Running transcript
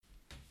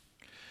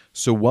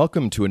So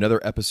welcome to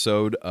another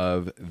episode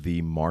of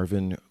the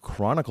Marvin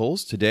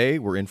Chronicles. Today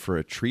we're in for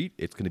a treat.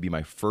 It's going to be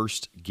my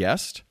first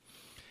guest.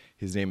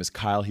 His name is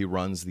Kyle. He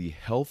runs the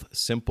Health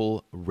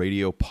Simple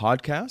Radio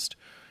podcast,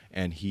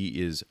 and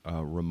he is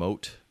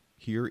remote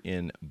here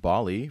in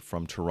Bali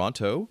from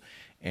Toronto.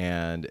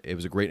 And it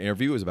was a great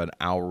interview. It was about an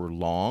hour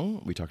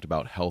long. We talked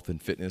about health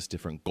and fitness,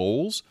 different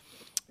goals,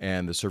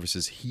 and the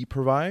services he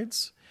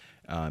provides.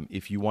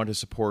 If you want to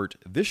support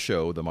this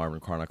show, The Marvin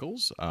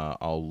Chronicles,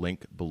 I'll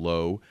link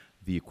below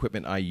the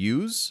equipment I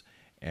use.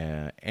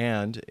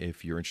 And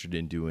if you're interested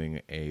in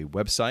doing a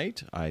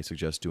website, I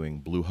suggest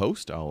doing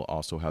Bluehost. I'll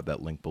also have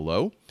that link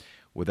below.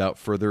 Without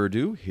further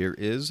ado, here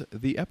is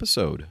the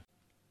episode.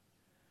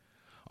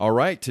 All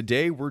right,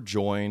 today we're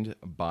joined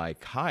by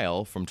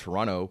Kyle from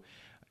Toronto.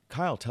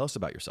 Kyle, tell us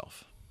about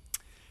yourself.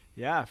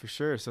 Yeah, for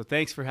sure. So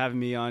thanks for having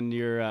me on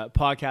your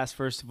podcast,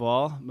 first of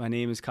all. My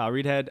name is Kyle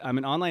Reedhead. I'm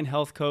an online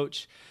health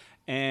coach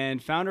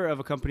and founder of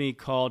a company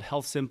called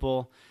Health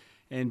Simple.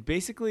 And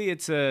basically,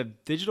 it's a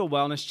digital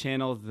wellness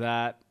channel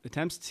that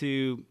attempts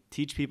to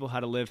teach people how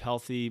to live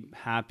healthy,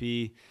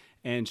 happy,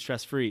 and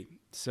stress-free.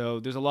 So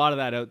there's a lot of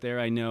that out there,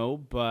 I know,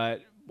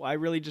 but I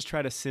really just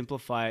try to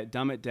simplify it,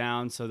 dumb it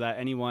down so that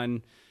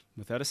anyone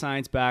without a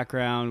science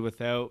background,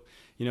 without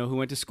who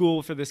went to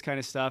school for this kind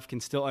of stuff can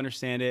still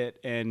understand it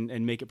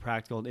and make it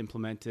practical and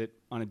implement it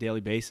on a daily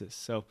basis.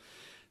 So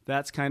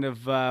that's kind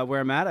of where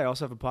I'm at. I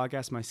also have a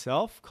podcast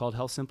myself called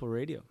Health Simple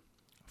Radio.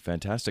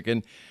 Fantastic.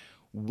 And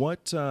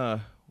what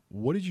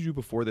did you do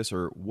before this,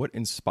 or what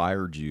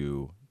inspired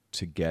you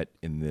to get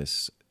in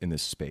this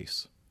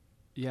space?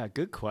 Yeah,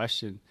 good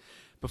question.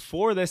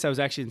 Before this, I was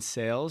actually in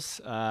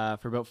sales. For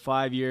about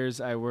 5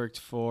 years, I worked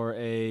for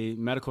a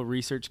medical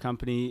research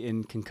company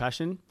in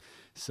concussion.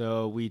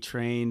 So we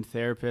trained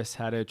therapists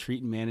how to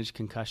treat and manage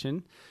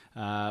concussion,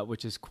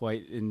 which is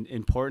quite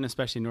important,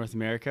 especially in North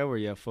America, where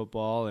you have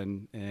football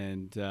and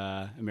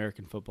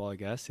American football, I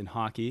guess, and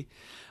hockey.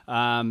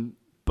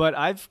 But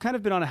I've kind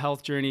of been on a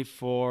health journey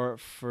for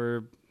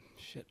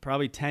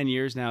probably 10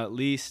 years now at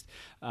least.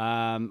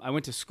 I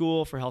went to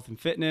school for health and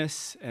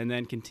fitness and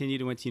then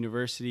went to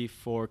university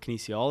for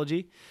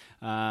kinesiology.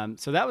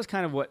 So that was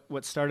kind of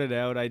what started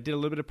out. I did a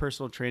little bit of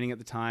personal training at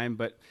the time,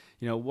 but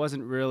it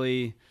wasn't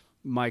really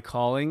my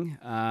calling.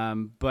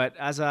 But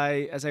as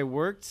I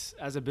worked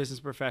as a business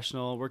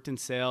professional, worked in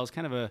sales,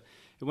 it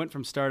went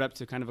from startup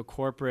to kind of a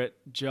corporate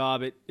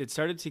job. It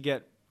started to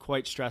get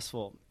quite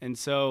stressful. And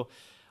so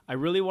I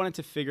really wanted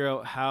to figure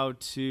out how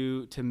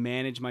to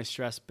manage my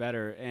stress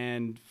better.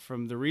 And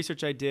from the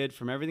research I did,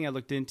 from everything I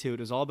looked into, it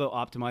was all about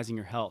optimizing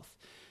your health.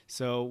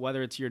 So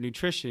whether it's your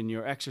nutrition,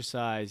 your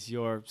exercise,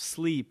 your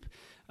sleep,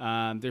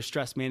 there's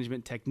stress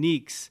management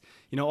techniques,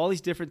 all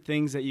these different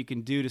things that you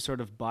can do to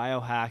sort of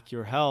biohack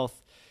your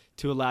health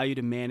to allow you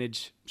to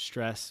manage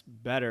stress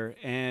better.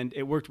 And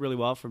it worked really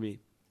well for me.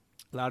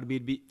 Allowed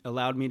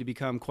me to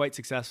become quite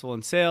successful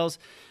in sales.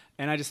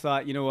 And I just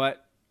thought, you know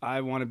what?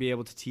 I want to be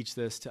able to teach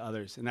this to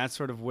others. And that's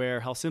sort of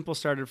where Health Simple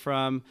started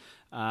from.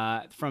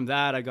 From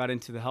that, I got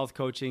into the health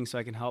coaching so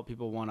I can help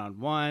people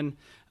one-on-one.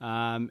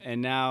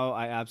 And now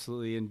I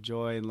absolutely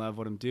enjoy and love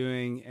what I'm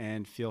doing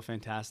and feel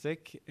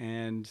fantastic.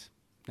 And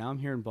now I'm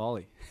here in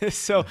Bali.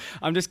 So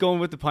I'm just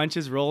going with the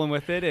punches, rolling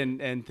with it,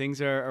 and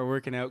things are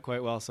working out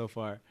quite well so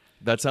far.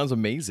 That sounds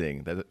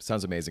amazing.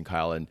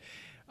 Kyle. And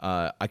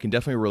I can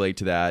definitely relate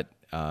to that.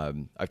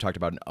 I've talked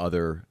about in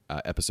other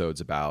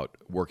episodes about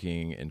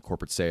working in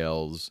corporate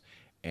sales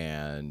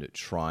and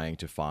trying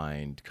to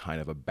find kind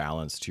of a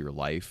balance to your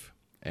life.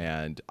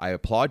 And I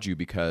applaud you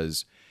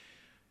because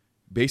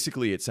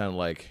basically it sounded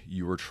like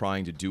you were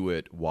trying to do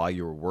it while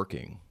you were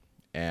working.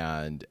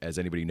 And as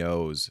anybody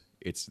knows,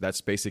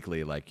 that's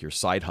basically like your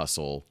side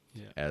hustle.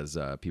 Yeah. As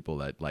people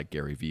that like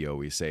Gary Vee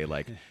always say,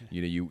 like,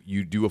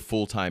 you do a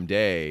full-time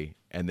day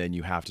and then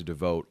you have to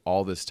devote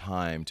all this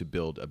time to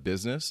build a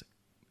business,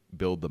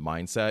 build the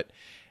mindset,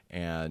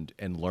 and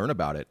learn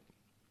about it.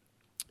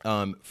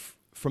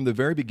 From the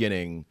very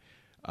beginning,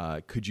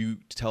 could you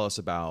tell us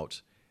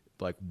about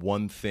like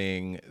one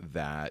thing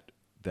that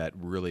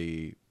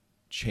really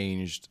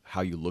changed how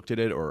you looked at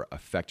it or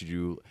affected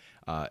you?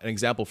 An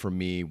example for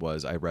me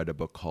was I read a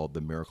book called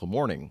The Miracle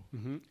Morning,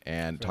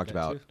 and talked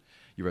about.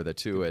 You read that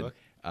too, and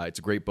it's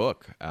a great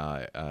book,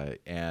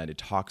 and it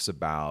talks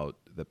about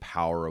the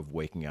power of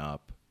waking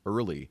up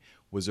early.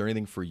 Was there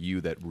anything for you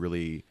that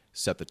really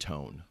set the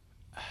tone?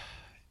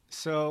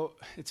 So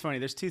it's funny.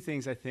 There's two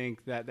things I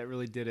think that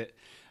really did it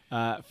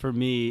for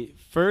me.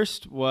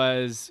 First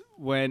was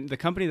when the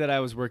company that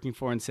I was working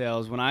for in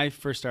sales, when I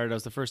first started, I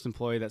was the first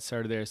employee that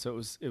started there. So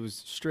it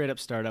was straight up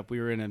startup. We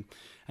were in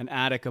an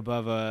attic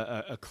above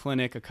a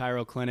clinic, a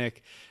chiro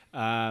clinic,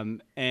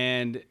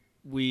 and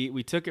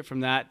we took it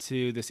from that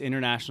to this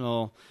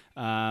international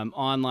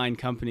online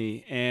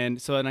company. And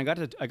I got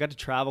to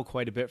travel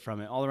quite a bit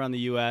from it, all around the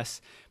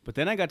U.S. But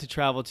then I got to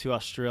travel to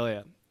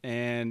Australia.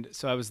 And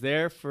so I was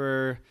there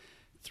for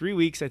 3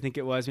 weeks, I think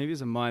it was, maybe it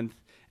was a month,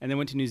 and then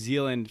went to New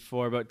Zealand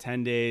for about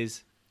 10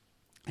 days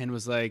and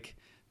was like,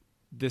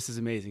 this is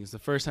amazing. It's the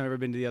first time I've ever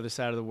been to the other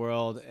side of the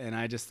world. And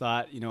I just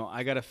thought, you know,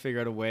 I got to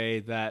figure out a way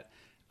that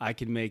I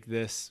can make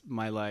this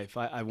my life.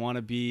 I want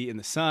to be in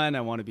the sun.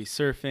 I want to be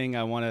surfing.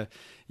 I want to,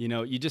 you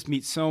know, you just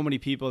meet so many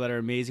people that are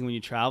amazing when you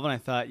travel. And I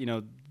thought, you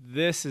know,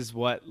 this is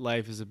what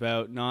life is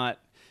about, not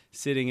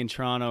sitting in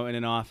Toronto in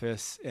an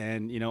office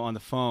and, you know, on the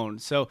phone.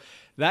 So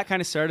that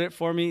kind of started it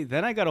for me.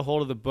 Then I got a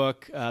hold of the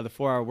book, The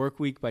 4-Hour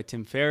Workweek by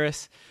Tim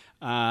Ferriss.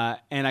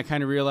 And I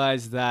kind of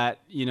realized that,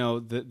 you know,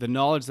 the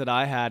knowledge that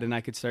I had and I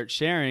could start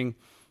sharing,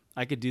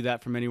 I could do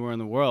that from anywhere in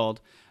the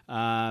world.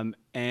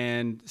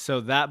 And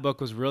so that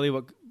book was really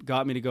what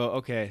got me to go,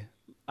 okay,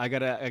 I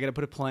gotta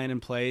put a plan in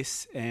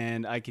place,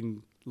 and I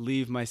can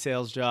leave my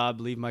sales job,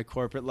 leave my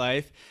corporate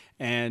life,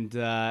 and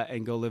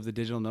go live the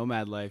digital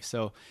nomad life.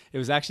 So it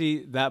was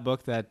actually that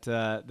book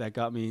that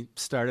got me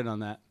started on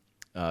that.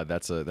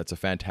 That's a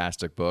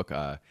fantastic book.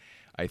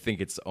 I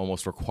think it's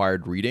almost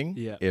required reading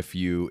if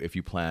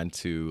you plan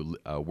to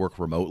work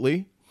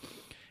remotely,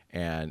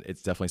 and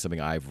it's definitely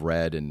something I've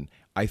read. And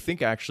I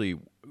think actually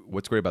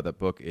what's great about that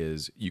book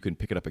is you can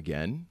pick it up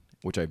again,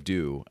 which I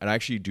do. And I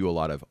actually do a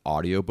lot of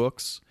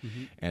audiobooks.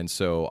 Mm-hmm. And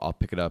so I'll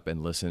pick it up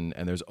and listen,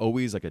 and there's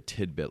always like a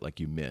tidbit like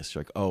you miss.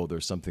 You're like, oh,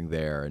 there's something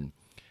there. And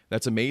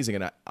that's amazing.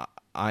 And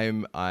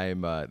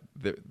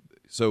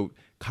so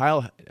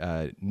Kyle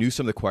knew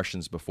some of the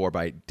questions before, but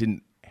I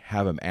didn't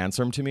have him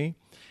answer them to me.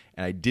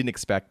 And I didn't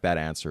expect that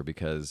answer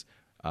because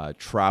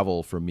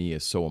travel for me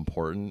is so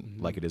important,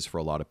 mm-hmm. like it is for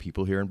a lot of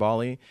people here in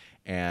Bali.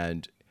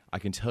 And I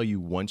can tell you,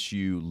 once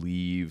you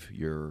leave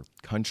your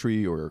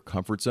country or your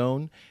comfort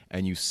zone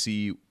and you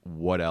see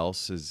what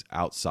else is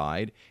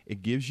outside,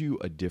 it gives you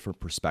a different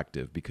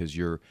perspective, because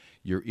you're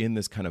in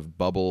this kind of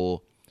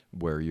bubble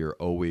where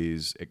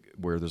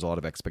where there's a lot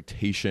of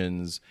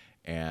expectations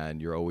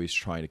and you're always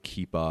trying to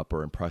keep up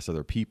or impress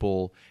other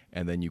people.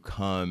 And then you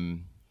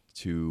come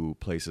to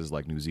places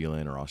like New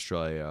Zealand or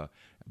Australia,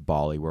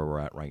 Bali, where we're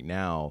at right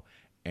now,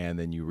 and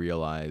then you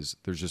realize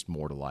there's just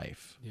more to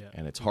life. Yeah.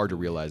 And it's hard to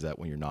realize that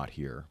when you're not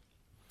here.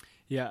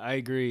 Yeah, I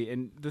agree.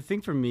 And the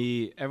thing for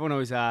me, everyone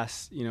always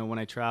asks, you know, when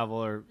I travel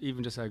or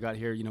even just I got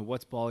here, you know,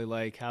 what's Bali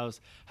like?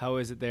 How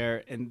is it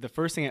there? And the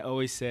first thing I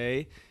always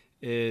say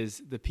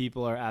is the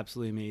people are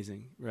absolutely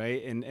amazing,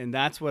 right? And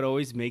that's what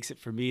always makes it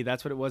for me.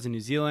 That's what it was in New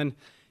Zealand.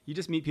 You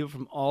just meet people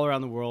from all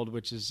around the world,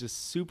 which is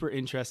just super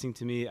interesting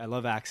to me. I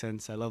love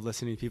accents. I love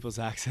listening to people's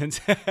accents.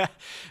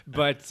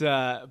 But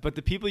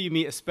the people you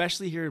meet,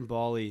 especially here in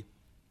Bali,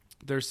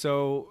 they're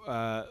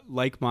so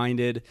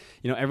like-minded.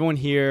 You know, everyone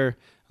here,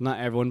 not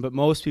everyone, but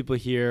most people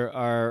here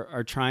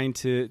are trying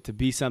to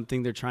be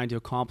something. They're trying to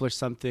accomplish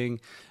something.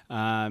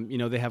 You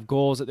know, they have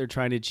goals that they're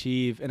trying to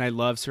achieve. And I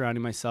love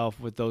surrounding myself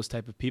with those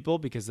type of people,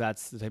 because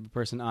that's the type of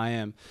person I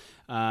am.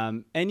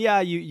 And yeah,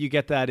 you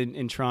get that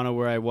in Toronto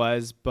where I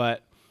was,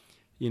 but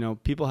you know,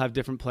 people have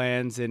different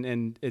plans,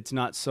 and it's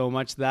not so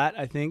much that,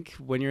 I think,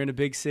 when you're in a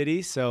big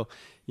city. So,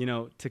 you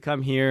know, to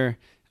come here,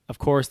 of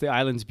course, the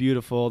island's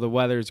beautiful. The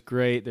weather's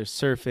great. There's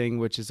surfing,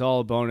 which is all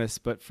a bonus.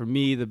 But for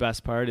me, the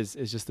best part is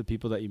just the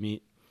people that you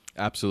meet.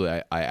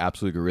 Absolutely. I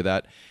absolutely agree with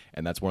that.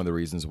 And that's one of the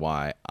reasons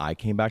why I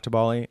came back to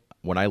Bali.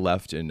 When I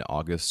left in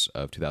August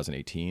of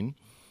 2018,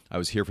 I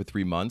was here for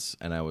 3 months,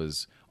 and I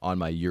was on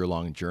my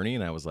year-long journey.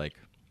 And I was like,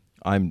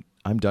 I'm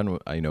done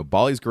with, you know,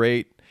 Bali's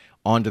great.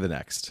 On to the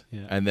next.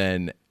 Yeah. And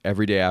then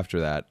every day after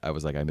that, I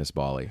was like, I miss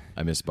Bali.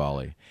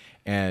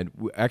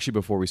 And actually,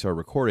 before we started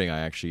recording,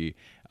 I actually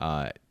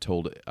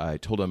told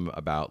him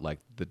about like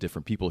the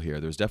different people here.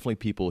 There's definitely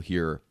people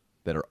here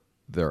that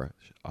they're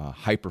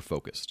hyper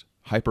focused,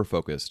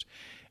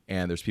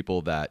 and there's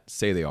people that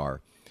say they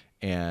are.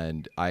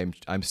 And I'm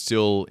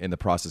still in the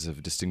process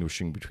of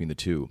distinguishing between the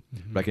two.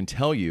 Mm-hmm. But I can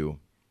tell you,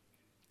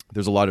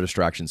 there's a lot of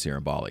distractions here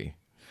in Bali,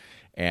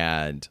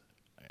 and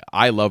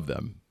I love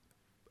them.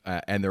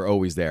 And they're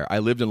always there. I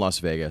lived in Las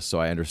Vegas, so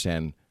I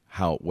understand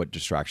what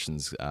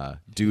distractions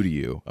do to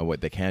you and what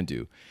they can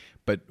do.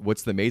 But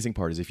what's the amazing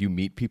part is if you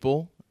meet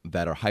people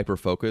that are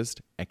hyper-focused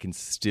and can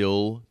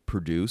still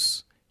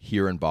produce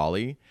here in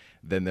Bali,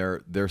 then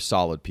they're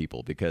solid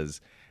people, because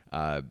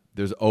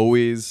it's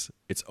always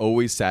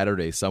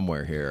Saturday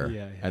somewhere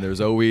here, and there's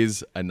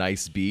always a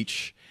nice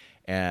beach.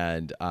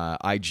 And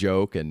I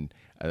joke, and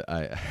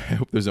I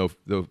hope there's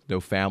no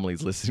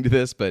families listening to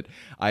this, but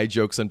I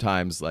joke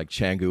sometimes like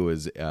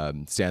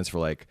Canggu stands for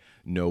like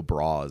no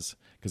bras,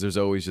 because there's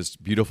always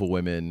just beautiful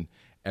women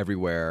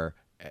everywhere,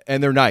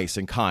 and they're nice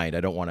and kind.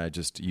 I don't want to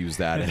just use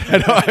that. I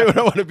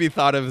don't want to be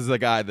thought of as a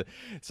guy,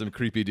 some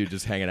creepy dude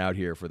just hanging out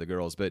here for the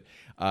girls. But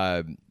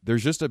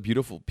there's just a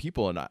beautiful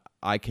people, and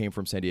I came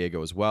from San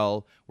Diego as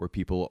well, where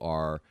people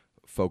are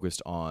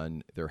focused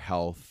on their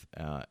health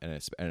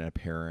and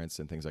appearance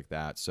and things like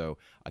that. So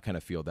I kind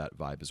of feel that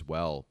vibe as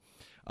well.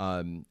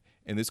 And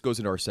this goes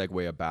into our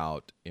segue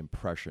about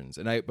impressions.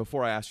 And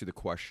before I ask you the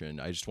question,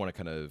 I just want to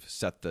kind of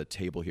set the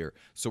table here.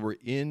 So we're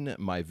in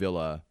my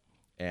villa,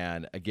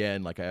 And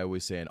again, like I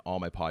always say in all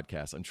my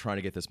podcasts, I'm trying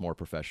to get this more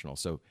professional.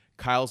 So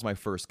Kyle's my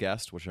first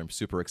guest, which I'm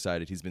super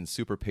excited. He's been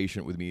super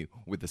patient with me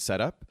with the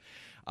setup.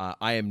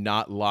 I am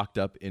not locked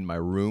up in my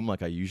room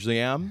like I usually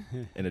am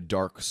in a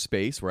dark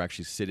space. We're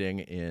actually sitting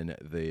in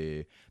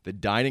the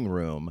dining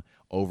room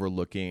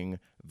overlooking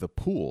the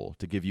pool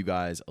to give you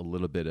guys a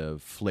little bit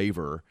of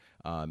flavor.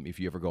 If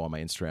you ever go on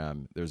my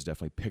Instagram, there's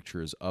definitely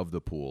pictures of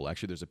the pool.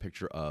 Actually, there's a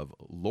picture of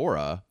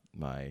Laura,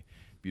 my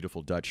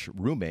beautiful Dutch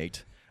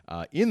roommate,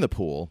 in the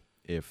pool.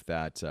 If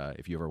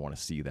you ever want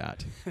to see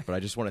that, but I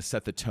just want to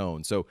set the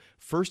tone. So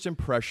first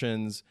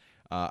impressions,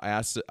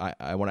 I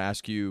want to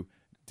ask you,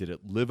 did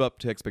it live up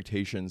to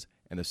expectations?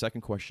 And the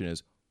second question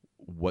is,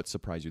 what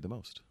surprised you the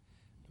most?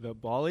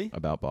 About Bali?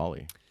 About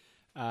Bali.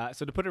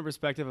 So to put it in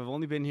perspective, I've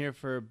only been here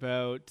for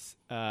about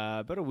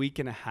a week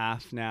and a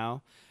half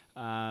now.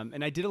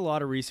 And I did a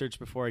lot of research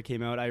before I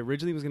came out. I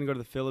originally was going to go to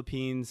the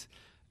Philippines,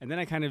 and then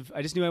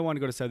I just knew I wanted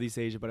to go to Southeast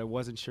Asia, but I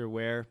wasn't sure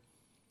where.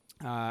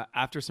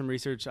 After some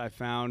research, I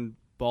found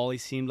Bali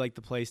seemed like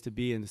the place to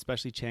be, and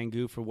especially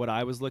Canggu for what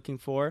I was looking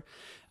for.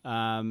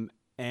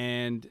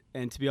 And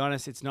to be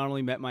honest, it's not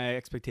only met my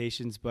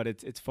expectations, but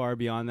it's far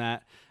beyond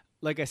that.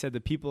 Like I said, the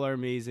people are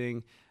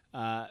amazing.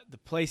 The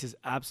place is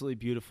absolutely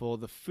beautiful.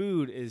 The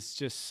food is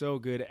just so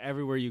good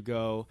everywhere you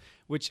go,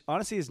 which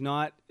honestly it's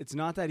not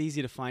that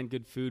easy to find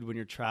good food when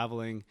you're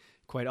traveling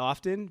quite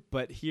often,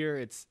 but here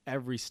it's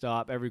every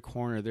stop, every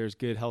corner, there's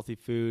good, healthy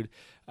food.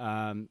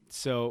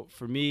 So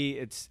for me,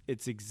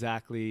 it's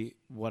exactly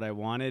what I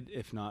wanted,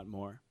 if not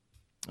more.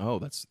 Oh,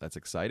 that's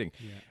exciting.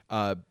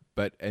 Yeah.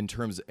 But in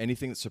terms of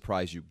anything that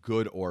surprised you,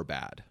 good or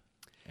bad,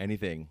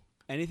 anything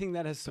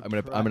that has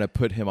surprised. I'm gonna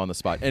put him on the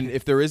spot, and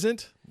if there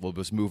isn't, we'll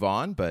just move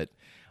on. But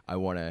I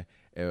want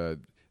to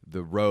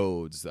the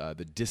roads,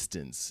 the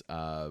distance,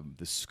 the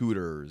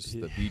scooters,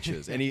 the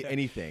beaches,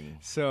 anything.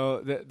 So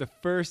the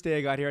first day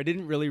I got here, I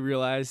didn't really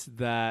realize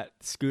that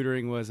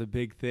scootering was a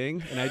big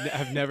thing, and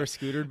I've never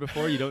scootered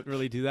before. You don't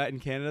really do that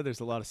in Canada. There's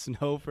a lot of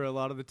snow for a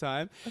lot of the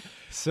time.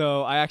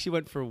 So I actually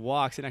went for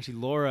walks, and actually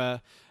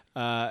Laura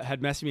had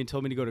messaged me and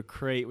told me to go to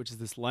Crate, which is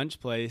this lunch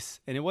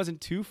place, and it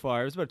wasn't too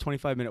far. It was about a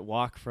 25-minute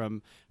walk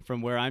from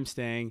where I'm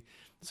staying.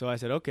 So I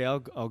said, okay, I'll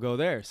go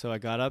there. So I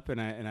got up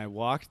and I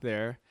walked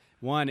there.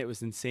 One, it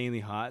was insanely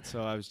hot,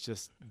 so I was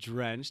just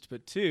drenched.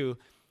 But two,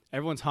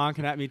 everyone's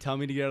honking at me, telling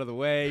me to get out of the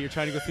way. You're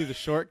trying to go through the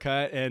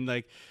shortcut, and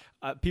like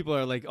people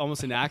are like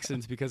almost in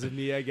accidents because of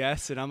me, I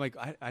guess. And I'm like,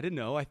 I didn't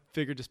know. I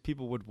figured just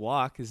people would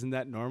walk. Isn't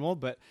that normal?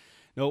 But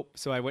nope.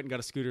 So I went and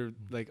got a scooter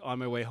like on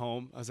my way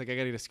home. I was like, I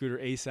got to get a scooter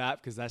ASAP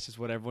because that's just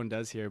what everyone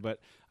does here. But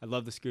I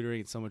love the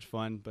scootering. It's so much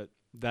fun. But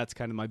that's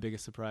kind of my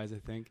biggest surprise, I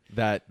think.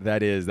 That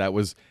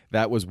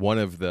was one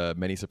of the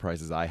many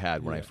surprises I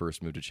had when I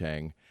first moved to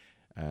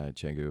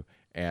Canggu.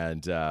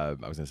 And I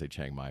was going to say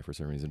Chiang Mai for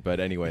some reason. But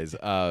anyways,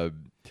 I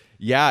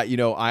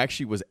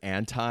actually was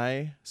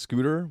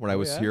anti-scooter when I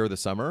was here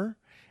this summer.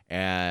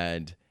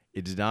 And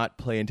it did not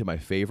play into my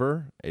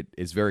favor. It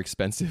is very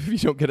expensive if you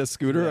don't get a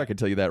scooter. I can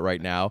tell you that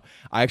right now.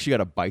 I actually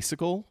got a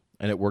bicycle,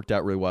 and it worked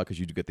out really well because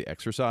you do get the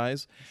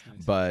exercise.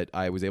 Nice. But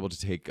I was able to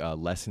take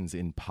lessons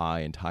in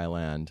Pai in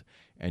Thailand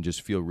and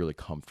just feel really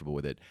comfortable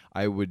with it.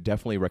 I would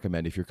definitely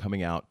recommend, if you're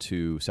coming out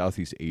to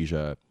Southeast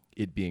Asia,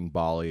 it being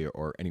Bali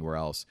or anywhere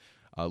else,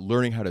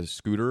 learning how to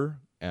scooter,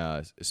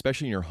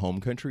 especially in your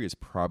home country, is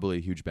probably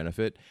a huge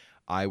benefit.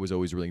 I was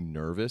always really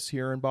nervous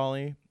here in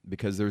Bali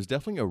because there's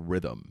definitely a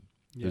rhythm.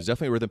 Yeah. There's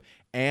definitely a rhythm.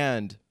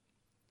 And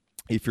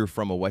if you're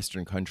from a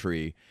Western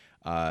country,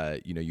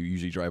 you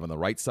usually drive on the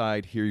right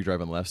side. Here you drive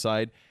on the left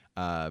side.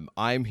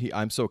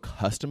 I'm so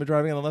accustomed to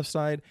driving on the left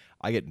side,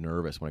 I get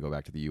nervous when I go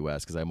back to the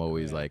U.S. because I'm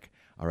always like,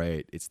 all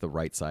right, it's the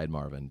right side,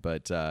 Marvin.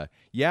 But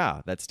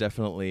that's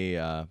definitely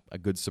a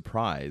good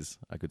surprise,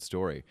 a good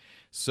story.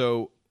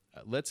 So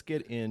let's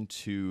get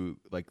into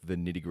like the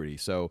nitty gritty.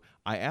 So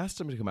I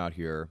asked him to come out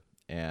here,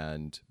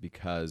 and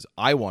because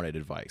I wanted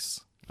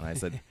advice, and I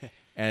said,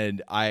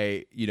 and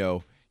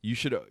you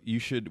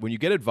should when you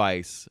get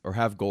advice or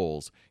have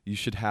goals, you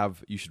should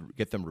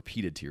get them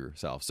repeated to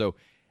yourself. So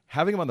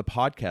having him on the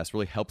podcast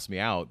really helps me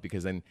out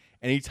because then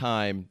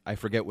anytime I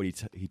forget what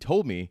he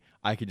told me,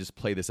 I can just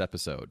play this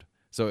episode.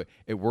 So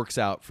it works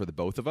out for the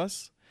both of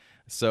us.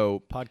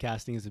 So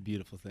podcasting is a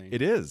beautiful thing.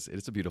 It is.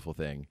 It's a beautiful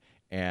thing.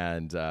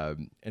 And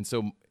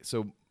so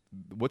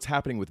what's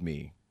happening with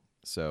me?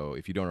 So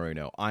if you don't already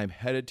know, I'm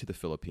headed to the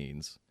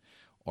Philippines,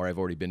 or I've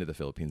already been to the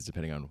Philippines,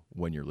 depending on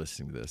when you're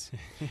listening to this.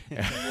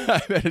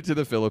 I'm headed to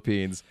the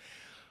Philippines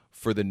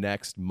for the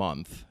next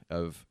month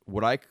of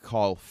what I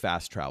call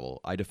fast travel.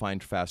 I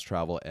defined fast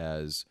travel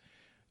as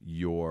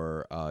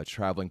you're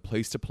traveling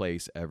place to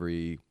place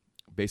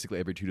basically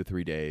every 2 to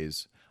 3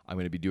 days. I'm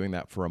going to be doing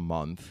that for a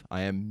month.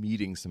 I am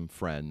meeting some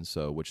friends,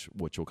 so which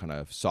will kind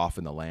of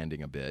soften the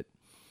landing a bit.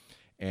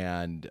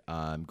 And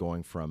I'm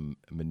going from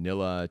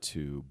Manila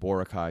to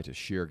Boracay to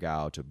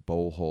Siargao to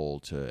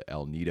Bohol to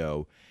El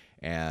Nido.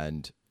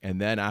 And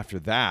then after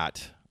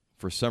that,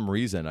 for some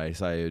reason, I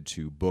decided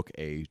to book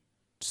a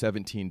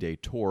 17-day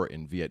tour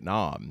in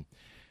Vietnam.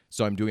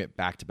 So I'm doing it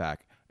back to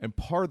back. And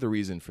part of the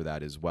reason for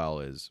that as well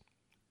is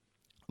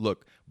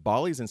look,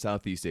 Bali's in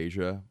Southeast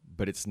Asia,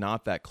 but it's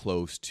not that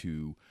close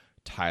to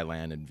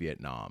Thailand and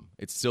Vietnam.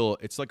 It's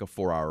like a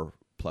 4-hour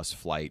plus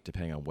flight,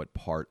 depending on what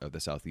part of the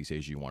Southeast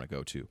Asia you want to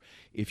go to.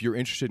 If you're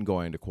interested in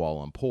going to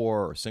Kuala Lumpur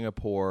or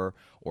Singapore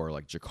or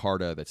like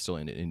Jakarta, that's still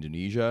in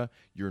Indonesia,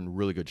 you're in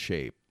really good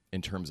shape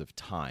in terms of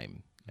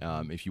time.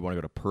 If you want to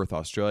go to Perth,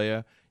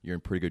 Australia, you're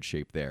in pretty good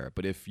shape there.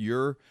 But if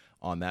you're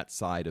on that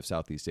side of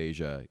Southeast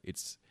Asia,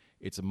 it's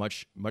a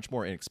much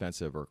more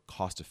inexpensive or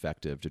cost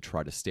effective to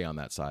try to stay on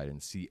that side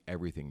and see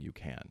everything you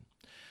can.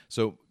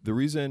 So the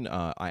reason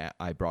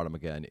I brought him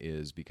again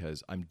is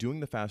because I'm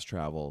doing the fast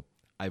travel.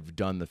 I've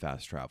done the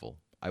fast travel.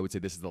 I would say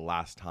this is the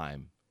last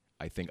time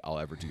I think I'll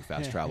ever do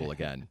fast travel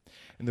again.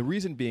 And the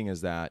reason being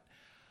is that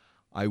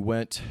I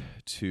went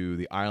to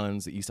the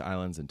islands, the East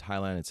Islands in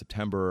Thailand in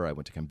September. I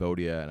went to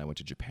Cambodia and I went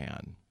to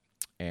Japan.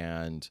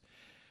 And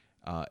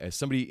as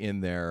somebody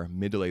in their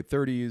mid to late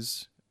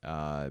 30s,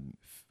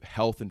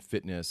 health and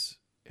fitness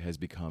has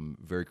become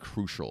very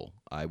crucial.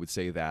 I would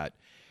say that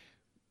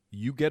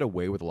you get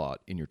away with a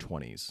lot in your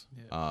 20s.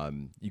 Yeah.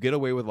 You get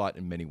away with a lot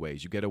in many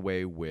ways. You get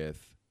away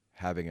with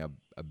having a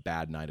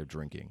bad night of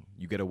drinking.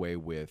 You get away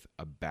with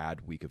a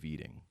bad week of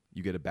eating.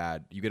 You get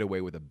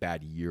away with a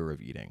bad year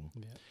of eating.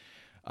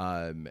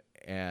 Yeah.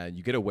 And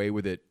you get away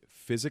with it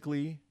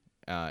physically,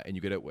 and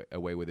you get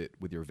away with it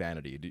with your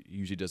vanity. It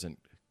usually doesn't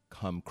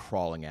come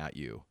crawling at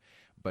you.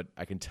 But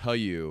I can tell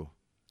you,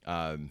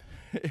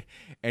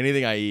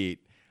 anything I eat,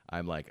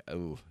 I'm like,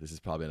 oh, this is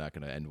probably not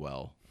going to end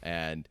well.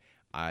 And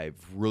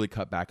I've really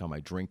cut back on my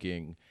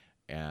drinking,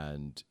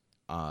 and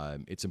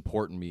it's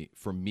important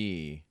for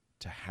me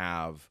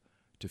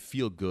to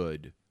feel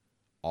good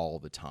all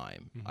the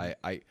time.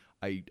 Mm-hmm.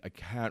 I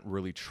can't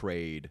really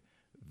trade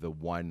the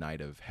one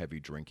night of heavy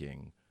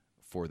drinking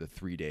for the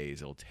 3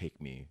 days it'll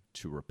take me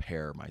to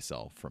repair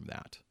myself from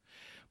that.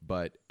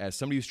 But as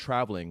somebody who's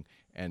traveling,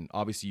 and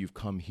obviously you've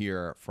come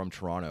here from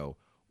Toronto,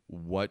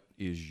 what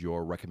is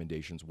your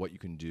recommendations, what you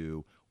can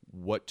do,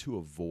 what to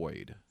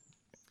avoid?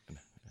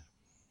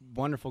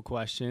 Wonderful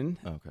question.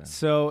 Okay.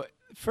 So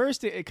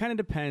first, it kind of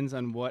depends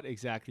on what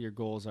exactly your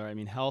goals are. I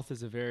mean, health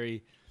is a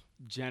very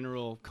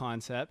general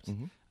concept.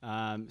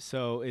 Mm-hmm.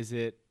 So is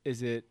it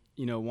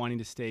wanting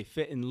to stay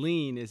fit and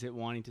lean? Is it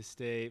wanting to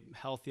stay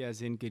healthy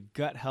as in good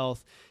gut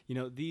health?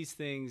 These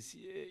things,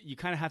 you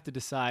kind of have to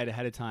decide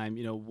ahead of time,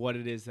 what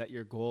it is that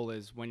your goal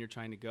is when you're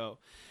trying to go,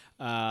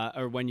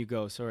 or when you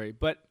go, sorry.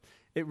 But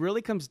it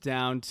really comes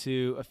down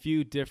to a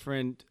few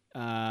different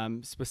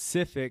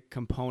specific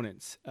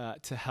components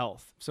to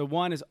health. So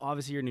one is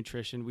obviously your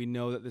nutrition. We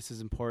know that this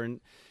is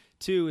important.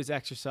 Two is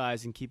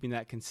exercise and keeping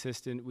that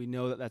consistent. We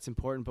know that that's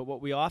important, but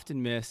what we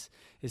often miss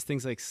is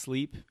things like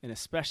sleep, and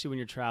especially when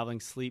you're traveling,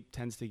 sleep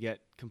tends to get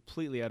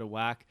completely out of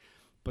whack.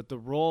 But the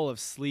role of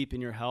sleep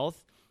in your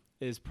health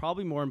is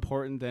probably more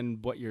important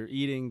than what you're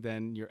eating,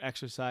 than your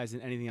exercise,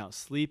 and anything else.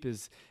 Sleep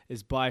is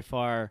by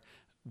far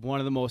one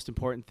of the most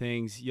important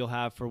things you'll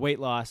have for weight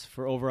loss,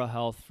 for overall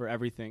health, for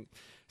everything.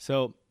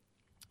 So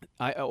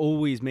I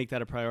always make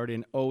that a priority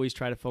and always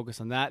try to focus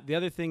on that. The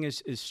other thing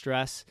is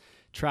stress.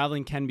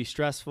 Traveling can be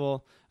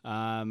stressful,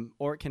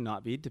 or it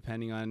cannot be,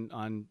 depending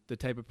on the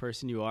type of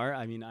person you are.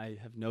 I mean, I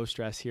have no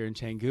stress here in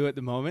Canggu at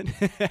the moment.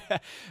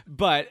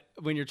 But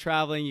when you're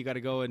traveling, you got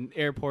to go in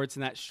airports,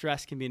 and that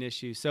stress can be an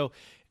issue. So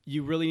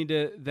you really need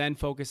to then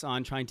focus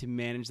on trying to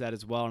manage that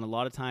as well. And a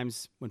lot of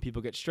times when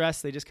people get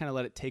stressed, they just kind of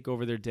let it take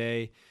over their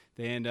day.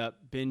 They end up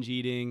binge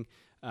eating,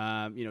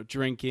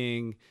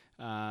 drinking,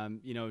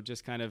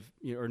 just kind of,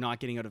 or not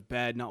getting out of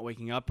bed, not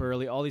waking up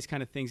early, all these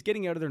kind of things,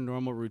 getting out of their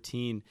normal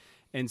routine.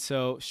 And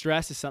so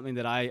stress is something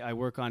that I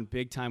work on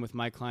big time with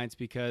my clients,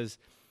 because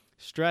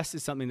stress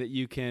is something that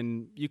you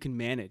can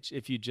manage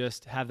if you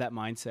just have that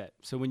mindset.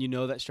 So when you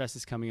know that stress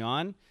is coming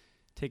on,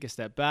 take a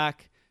step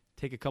back,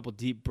 take a couple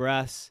deep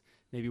breaths,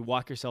 maybe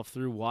walk yourself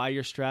through why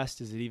you're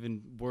stressed. Is it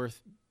even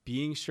worth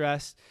being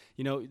stressed?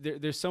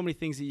 There's so many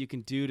things that you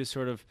can do to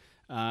sort of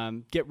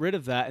get rid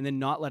of that and then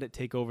not let it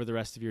take over the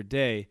rest of your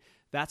day.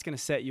 That's going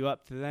to set you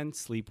up to then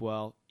sleep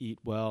well, eat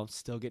well,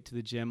 still get to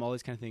the gym, all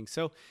these kind of things.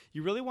 So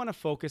you really want to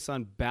focus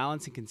on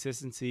balance and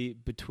consistency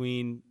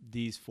between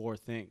these four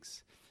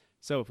things.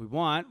 So if we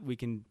want, we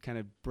can kind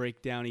of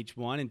break down each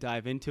one and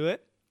dive into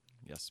it.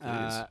 Yes,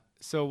 please.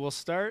 So we'll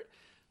start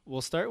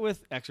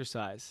with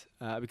exercise,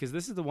 because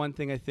this is the one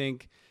thing I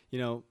think,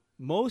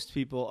 most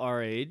people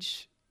our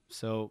age,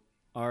 so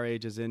our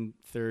age is in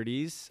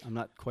 30s. I'm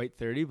not quite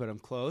 30, but I'm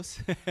close.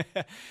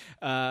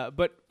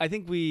 But I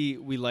think we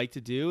like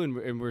to do,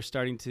 and we're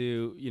starting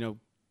to,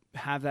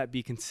 have that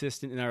be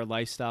consistent in our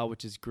lifestyle,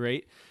 which is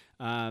great.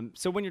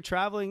 So when you're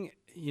traveling,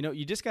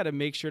 you just got to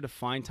make sure to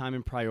find time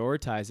and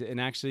prioritize it.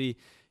 And actually,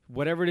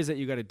 whatever it is that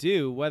you got to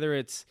do, whether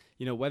it's,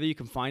 whether you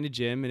can find a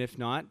gym, and if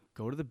not,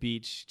 go to the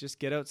beach, just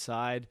get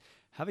outside,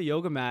 have a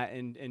yoga mat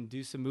and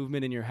do some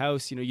movement in your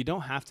house. You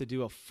don't have to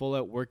do a full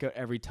out workout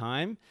every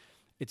time.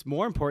 It's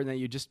more important that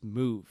you just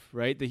move,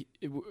 right?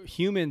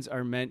 Humans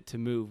are meant to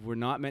move. We're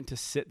not meant to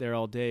sit there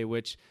all day,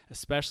 which,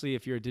 especially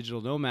if you're a digital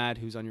nomad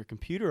who's on your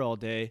computer all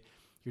day,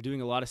 you're doing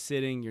a lot of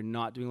sitting, you're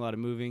not doing a lot of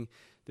moving.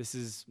 This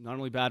is not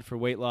only bad for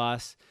weight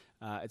loss,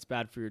 it's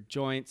bad for your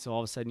joints. So all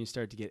of a sudden you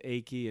start to get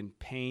achy and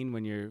pain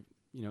when you're,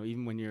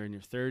 even when you're in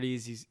your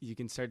 30s, you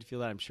can start to feel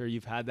that. I'm sure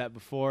you've had that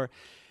before.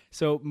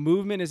 So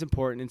movement is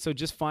important. And so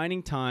just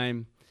finding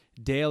time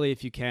daily,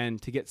 if you can,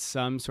 to get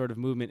some sort of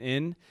movement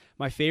in.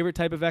 My favorite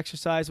type of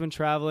exercise when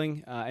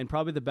traveling, and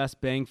probably the best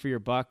bang for your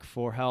buck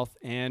for health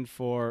and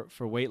for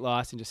weight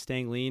loss and just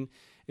staying lean,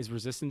 is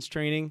resistance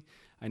training.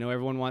 I know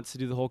everyone wants to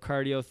do the whole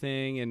cardio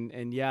thing,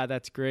 and yeah,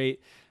 that's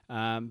great.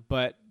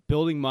 But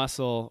building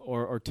muscle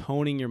or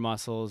toning your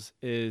muscles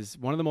is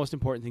one of the most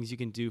important things you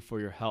can do for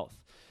your health.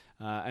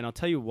 And I'll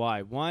tell you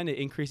why. One, it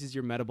increases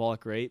your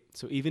metabolic rate.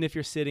 So even if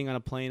you're sitting on a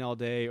plane all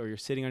day or you're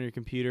sitting on your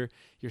computer,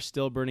 you're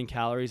still burning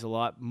calories a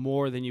lot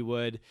more than you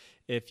would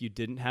if you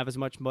didn't have as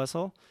much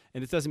muscle.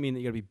 And this doesn't mean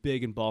that you got to be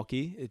big and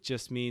bulky. It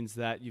just means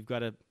that you've got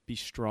to be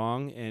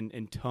strong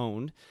and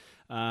toned.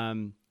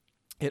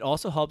 It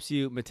also helps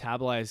you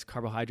metabolize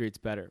carbohydrates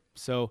better.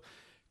 So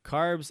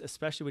carbs,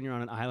 especially when you're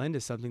on an island,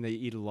 is something that you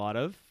eat a lot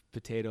of: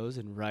 potatoes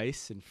and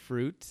rice and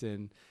fruit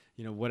and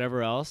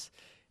whatever else.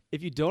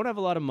 If you don't have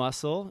a lot of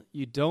muscle,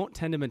 you don't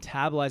tend to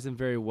metabolize them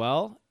very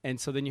well, and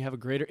so then you have a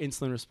greater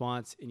insulin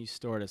response and you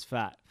store it as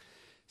fat.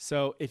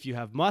 So if you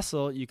have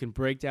muscle, you can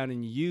break down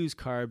and use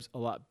carbs a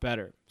lot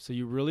better. So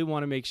you really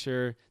want to make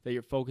sure that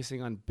you're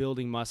focusing on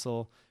building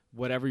muscle,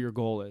 whatever your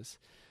goal is.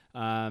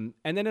 And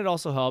then it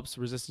also helps,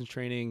 resistance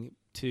training,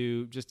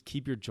 to just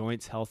keep your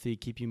joints healthy,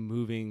 keep you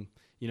moving,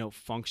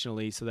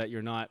 functionally, so that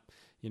you're not,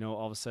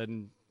 all of a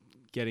sudden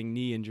getting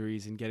knee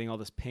injuries and getting all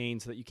this pain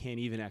so that you can't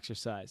even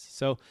exercise.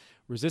 So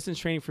resistance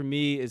training for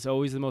me is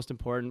always the most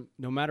important.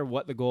 No matter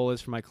what the goal is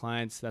for my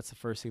clients, that's the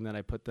first thing that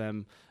I put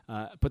them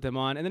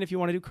on. And then if you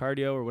want to do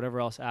cardio or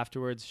whatever else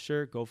afterwards,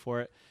 sure, go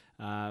for it.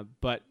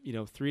 But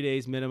 3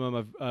 days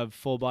minimum of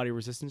full body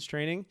resistance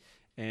training,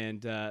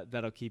 and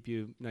that'll keep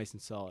you nice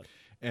and solid.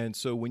 And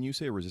so when you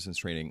say resistance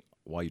training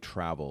while you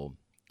travel,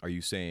 are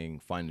you saying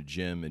find a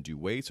gym and do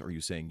weights, or are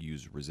you saying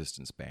use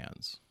resistance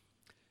bands?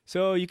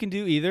 So you can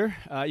do either.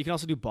 You can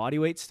also do body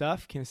weight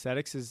stuff.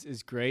 Kinesthetics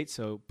is great.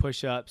 So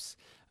push-ups.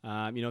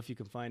 If you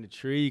can find a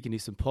tree, you can do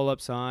some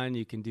pull-ups on.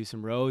 You can do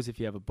some rows if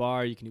you have a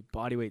bar. You can do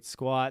body weight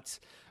squats.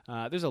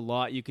 There's a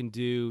lot you can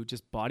do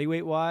just body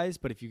weight-wise.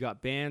 But if you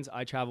got bands,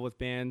 I travel with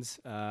bands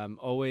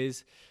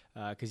always,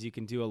 because you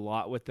can do a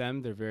lot with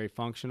them. They're very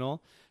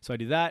functional. So I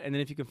do that. And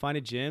then if you can find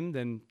a gym,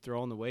 then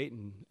throw on the weight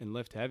and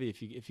lift heavy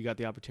if you got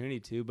the opportunity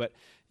to. But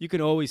you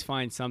can always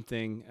find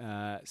something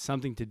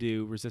to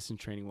do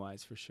resistance training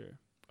wise, for sure.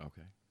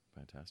 Okay,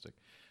 fantastic.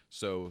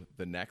 So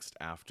the next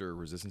after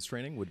resistance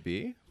training would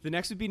be? The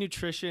next would be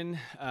nutrition.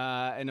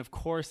 And of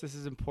course, this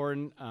is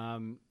important,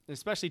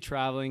 especially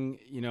traveling,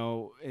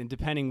 and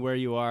depending where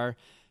you are.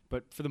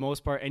 But for the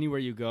most part, anywhere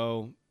you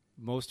go,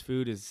 most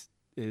food is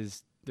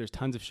there's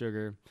tons of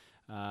sugar.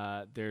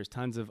 There's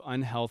tons of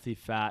unhealthy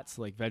fats,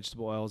 like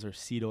vegetable oils or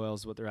seed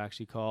oils, what they're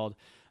actually called.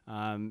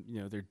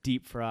 They're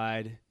deep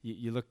fried.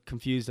 You look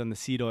confused on the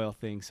seed oil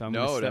thing, so I'm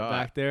going to step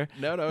back there.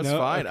 No, it's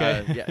fine.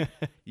 Okay.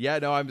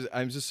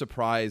 I'm just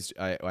surprised.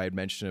 I had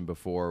mentioned it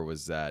before,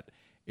 was that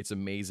it's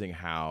amazing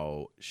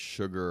how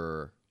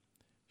sugar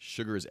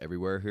is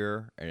everywhere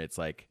here, and it's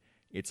like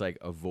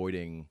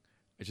avoiding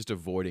it.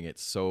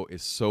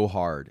 It's so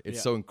hard.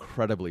 It's so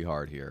incredibly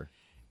hard here.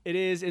 It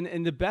is,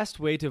 and the best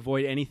way to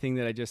avoid anything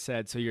that I just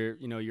said, so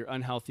your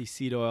unhealthy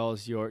seed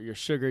oils, your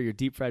sugar, your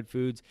deep fried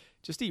foods,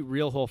 just eat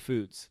real whole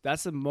foods.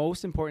 That's the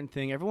most important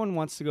thing. Everyone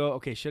wants to go,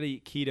 okay, should I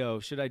eat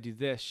keto? Should I do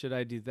this? Should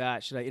I do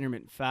that? Should I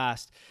intermittent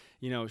fast?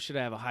 Should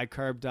I have a high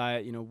carb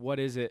diet? What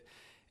is it?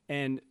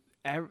 And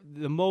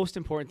the most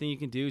important thing you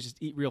can do is just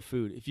eat real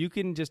food. If you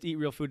can just eat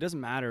real food, it doesn't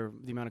matter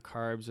the amount of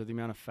carbs or the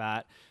amount of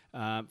fat.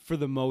 For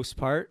the most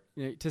part,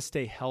 to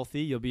stay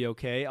healthy, you'll be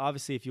okay.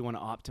 Obviously, if you want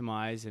to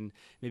optimize and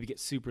maybe get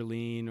super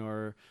lean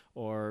or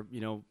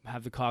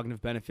have the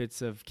cognitive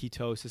benefits of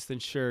ketosis, then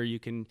sure, you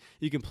can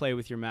play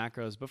with your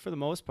macros. But for the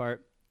most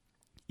part,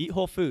 eat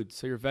whole foods.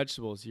 So your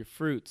vegetables, your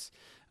fruits,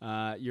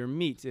 your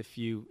meat, if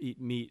you eat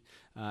meat,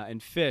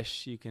 and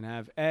fish. You can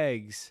have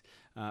eggs,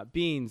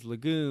 beans,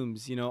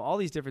 legumes, all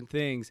these different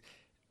things.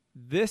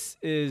 This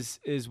is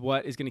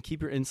what is going to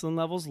keep your insulin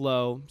levels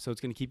low. So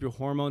it's going to keep your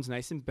hormones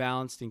nice and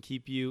balanced and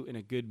keep you in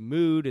a good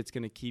mood. It's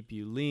going to keep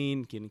you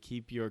lean, going to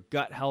keep your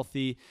gut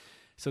healthy.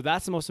 So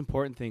that's the most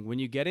important thing. When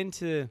you get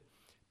into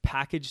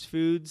packaged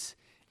foods,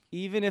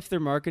 even if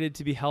they're marketed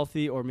to be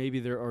healthy, or maybe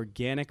they're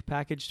organic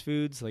packaged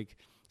foods, like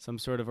some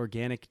sort of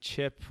organic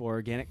chip or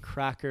organic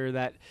cracker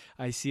that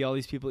I see all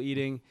these people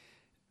eating,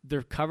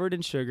 they're covered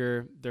in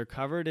sugar. They're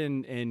covered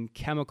in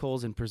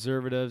chemicals and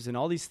preservatives and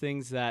all these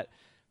things that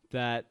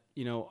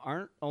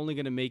aren't only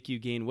going to make you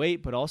gain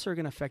weight, but also are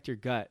going to affect your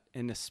gut.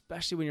 And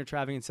especially when you're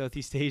traveling in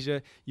Southeast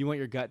Asia, you want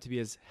your gut to be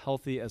as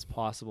healthy as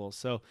possible.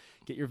 So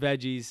get your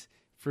veggies,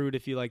 fruit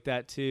if you like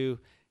that too,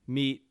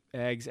 meat,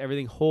 eggs,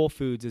 everything whole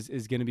foods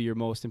is going to be your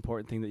most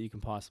important thing that you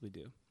can possibly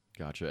do.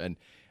 Gotcha.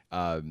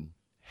 And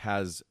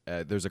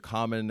there's a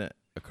common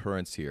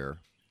occurrence here.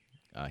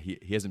 He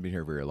hasn't been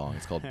here very long.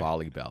 It's called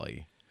Bali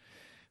Belly.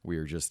 We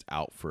are just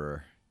out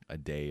for a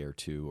day or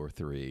two or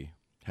three.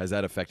 Has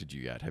that affected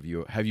you yet? Have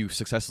you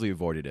successfully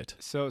avoided it?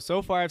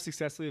 So far I've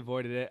successfully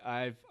avoided it.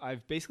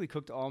 I've basically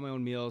cooked all my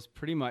own meals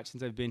pretty much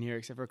since I've been here,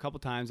 except for a couple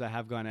times I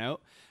have gone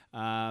out.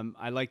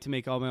 I like to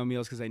make all my own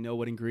meals because I know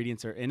what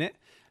ingredients are in it.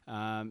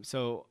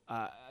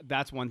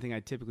 That's one thing I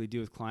typically do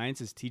with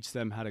clients is teach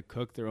them how to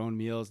cook their own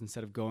meals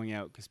instead of going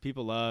out, because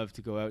people love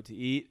to go out to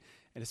eat,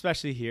 and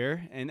especially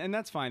here. And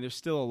that's fine. There's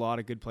still a lot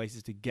of good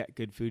places to get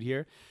good food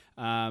here.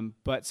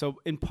 But so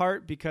in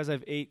part because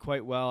I've ate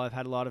quite well, I've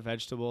had a lot of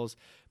vegetables,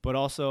 but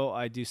also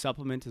I do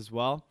supplement as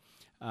well.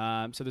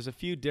 So there's a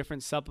few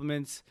different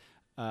supplements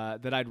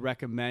that I'd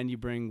recommend you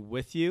bring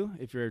with you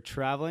if you're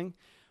traveling.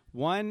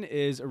 One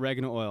is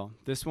oregano oil.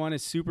 This one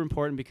is super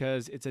important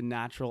because it's a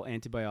natural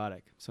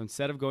antibiotic. So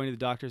instead of going to the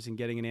doctors and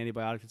getting an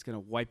antibiotic that's going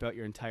to wipe out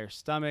your entire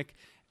stomach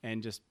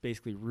and just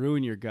basically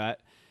ruin your gut,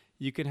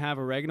 you can have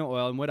oregano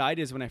oil. And what I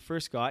did is when I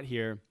first got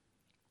here,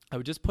 I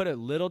would just put a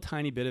little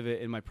tiny bit of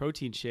it in my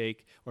protein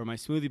shake or my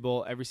smoothie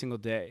bowl every single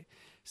day.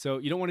 So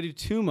you don't want to do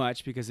too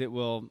much because it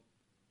will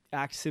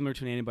act similar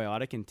to an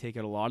antibiotic and take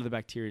out a lot of the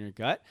bacteria in your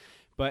gut.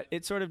 But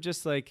it's sort of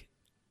just like,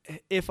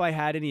 if I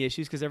had any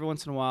issues, because every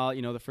once in a while,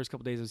 the first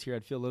couple days I was here,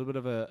 I'd feel a little bit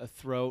of a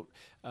throat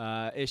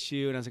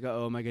issue, and I was like,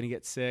 oh, am I going to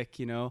get sick?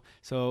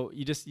 So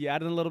you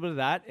add in a little bit of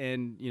that,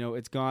 and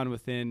it's gone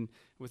within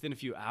a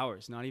few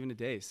hours, not even a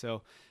day.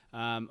 So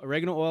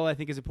oregano oil I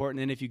think is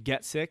important, and if you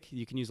get sick,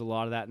 you can use a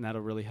lot of that, and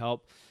that'll really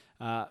help.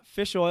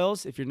 Fish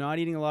oils, if you're not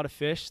eating a lot of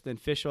fish, then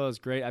fish oil is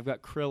great. I've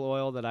got krill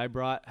oil that I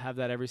brought, have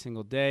that every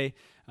single day.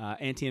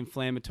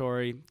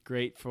 Anti-inflammatory,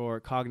 great for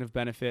cognitive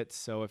benefits.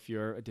 So if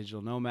you're a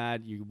digital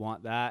nomad, you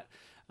want that.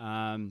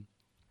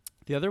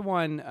 The other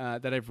one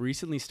that I've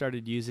recently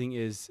started using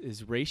is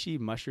reishi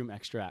mushroom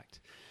extract.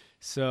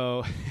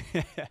 So,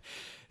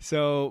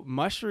 so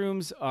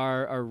mushrooms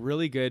are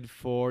really good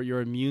for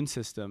your immune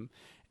system.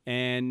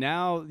 And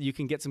now you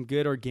can get some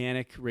good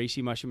organic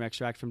reishi mushroom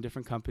extract from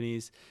different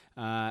companies.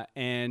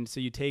 And so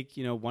you take,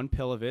 one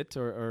pill of it,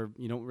 or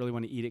you don't really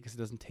want to eat it because it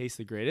doesn't taste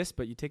the greatest,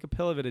 but you take a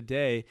pill of it a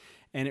day,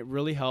 and it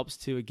really helps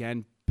to,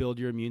 again, build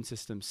your immune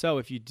system. So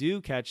if you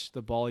do catch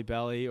the bally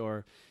belly,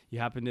 or you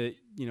happen to,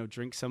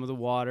 drink some of the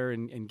water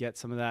and get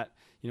some of that,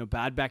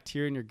 bad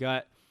bacteria in your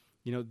gut,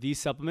 these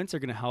supplements are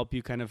going to help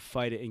you kind of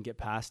fight it and get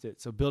past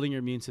it. So building your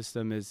immune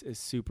system is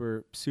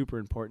super, super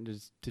important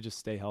to just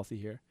stay healthy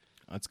here.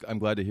 I'm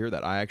glad to hear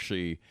that.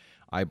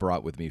 I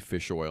brought with me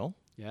fish oil.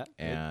 Yeah.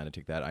 And I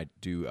take that. I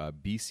do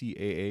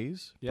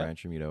BCAAs,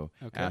 branch amino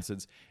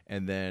acids,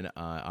 and then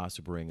I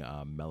also bring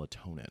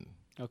melatonin.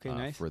 Okay,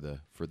 nice. For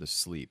the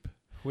sleep.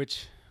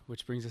 Which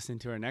brings us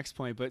into our next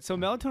point. But so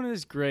melatonin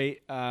is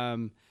great,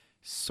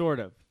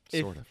 sort of.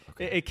 Okay.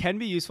 It can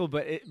be useful,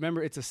 but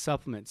remember, it's a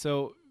supplement.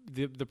 So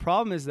the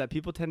problem is that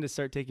people tend to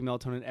start taking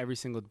melatonin every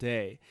single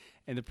day.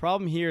 And the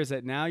problem here is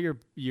that now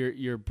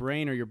your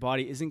brain or your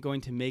body isn't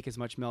going to make as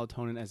much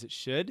melatonin as it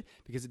should,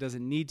 because it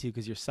doesn't need to,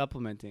 because you're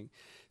supplementing.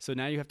 So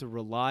now you have to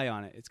rely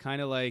on it. It's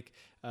kind of like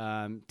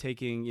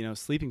taking,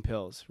 sleeping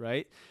pills,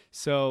 right?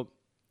 So,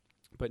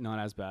 but not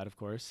as bad, of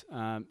course.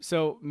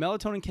 So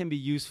melatonin can be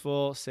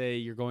useful. Say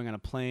you're going on a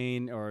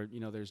plane, or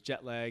there's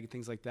jet lag,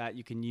 things like that.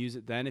 You can use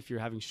it then if you're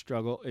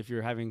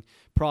having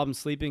problems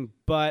sleeping.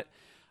 But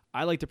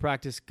I like to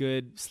practice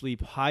good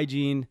sleep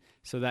hygiene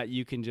so that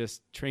you can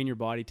just train your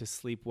body to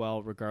sleep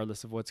well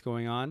regardless of what's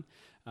going on.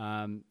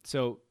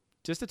 So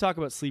just to talk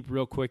about sleep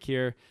real quick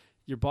here,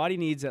 your body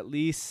needs at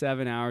least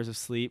 7 hours of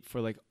sleep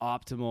for like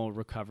optimal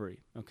recovery.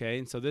 Okay.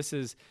 And so this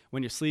is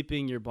when you're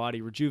sleeping, your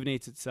body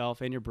rejuvenates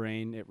itself and your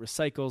brain. It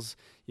recycles,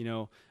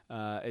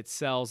 its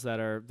cells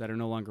that are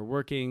no longer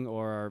working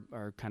or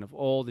are kind of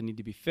old and need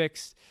to be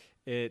fixed.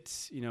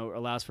 It,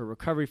 allows for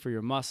recovery for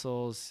your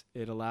muscles.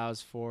 It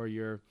allows for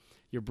your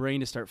brain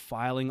to start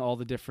filing all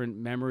the different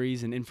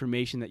memories and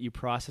information that you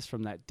process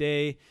from that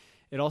day.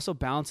 It also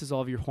balances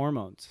all of your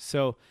hormones.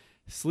 So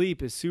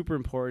sleep is super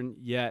important,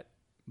 yet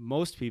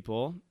most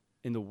people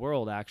in the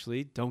world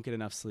actually don't get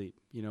enough sleep.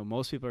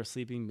 Most people are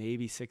sleeping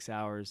maybe 6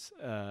 hours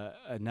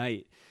a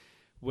night,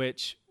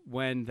 which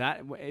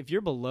if you're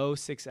below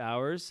 6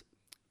 hours,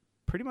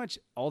 pretty much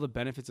all the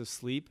benefits of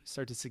sleep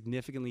start to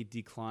significantly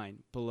decline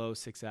below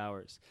 6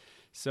 hours.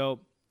 So,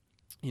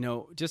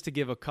 just to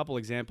give a couple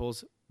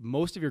examples,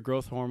 most of your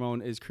growth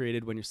hormone is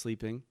created when you're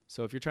sleeping.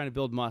 So if you're trying to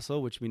build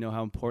muscle, which we know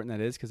how important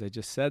that is because I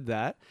just said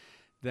that,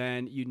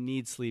 then you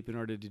need sleep in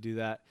order to do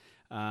that.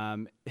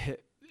 When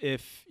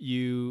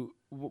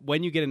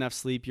you get enough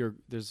sleep,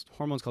 there's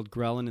hormones called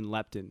ghrelin and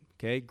leptin.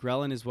 Okay,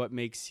 ghrelin is what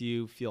makes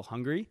you feel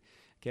hungry.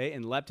 Okay,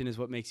 and leptin is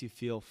what makes you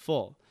feel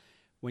full.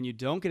 When you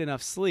don't get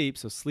enough sleep,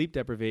 so sleep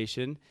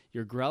deprivation,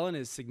 your ghrelin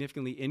is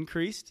significantly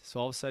increased.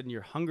 So all of a sudden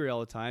you're hungry all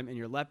the time, and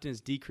your leptin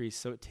is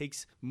decreased. So it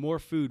takes more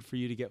food for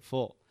you to get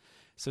full.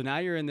 So now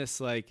you're in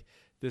this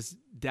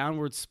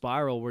downward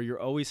spiral where you're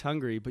always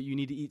hungry, but you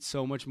need to eat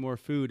so much more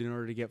food in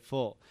order to get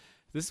full.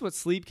 This is what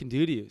sleep can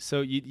do to you.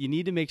 So you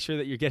need to make sure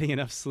that you're getting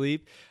enough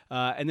sleep.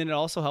 And then it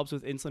also helps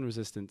with insulin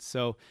resistance.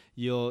 So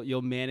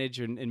you'll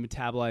manage and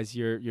metabolize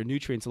your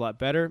nutrients a lot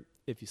better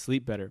if you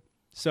sleep better.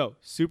 So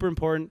super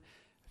important.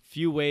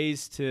 Few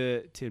ways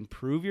to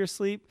improve your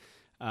sleep.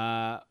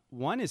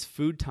 One is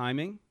food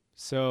timing.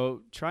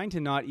 So trying to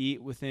not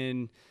eat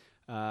within,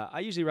 I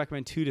usually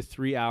recommend 2 to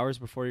 3 hours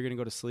before you're going to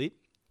go to sleep.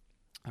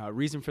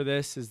 Reason for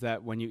this is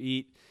that when you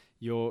eat,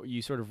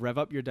 you sort of rev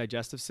up your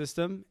digestive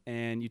system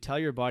and you tell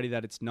your body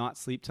that it's not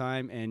sleep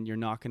time and you're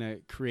not going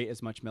to create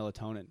as much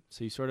melatonin.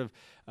 So you sort of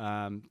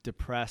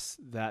depress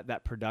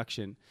that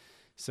production.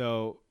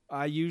 So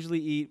I usually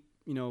eat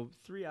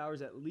 3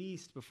 hours at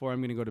least before I'm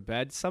going to go to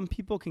bed. Some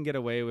people can get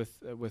away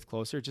with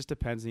closer. It just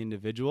depends on the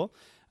individual,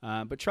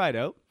 but try it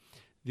out.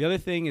 The other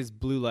thing is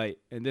blue light,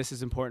 and this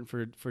is important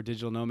for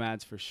digital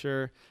nomads for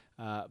sure.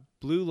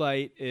 Blue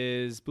light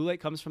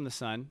comes from the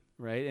sun,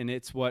 right? And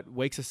it's what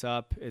wakes us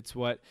up. It's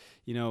what,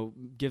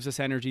 gives us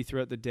energy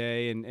throughout the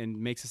day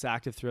and makes us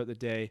active throughout the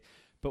day.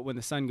 But when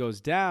the sun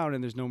goes down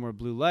and there's no more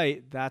blue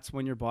light, that's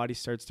when your body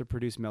starts to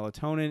produce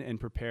melatonin and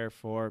prepare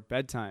for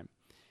bedtime.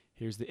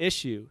 Here's the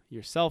issue: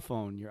 your cell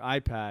phone, your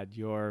iPad,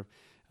 your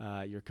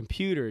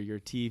computer, your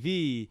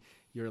TV,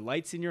 your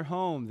lights in your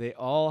home, they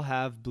all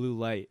have blue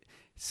light.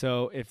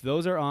 So if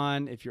those are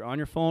on, if you're on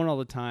your phone all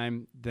the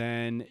time,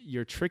 then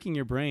you're tricking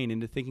your brain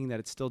into thinking that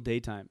it's still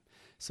daytime.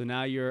 So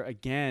now you're,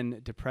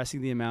 again,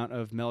 depressing the amount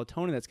of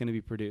melatonin that's going to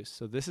be produced.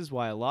 So this is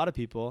why a lot of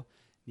people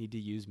need to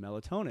use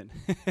melatonin.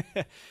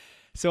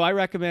 So I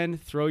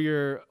recommend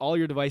throw all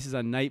your devices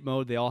on night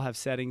mode. They all have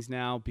settings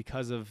now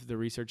because of the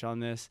research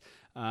on this.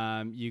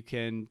 You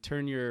can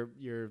turn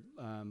your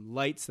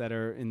lights that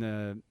are in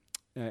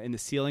the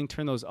ceiling,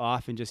 turn those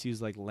off and just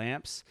use like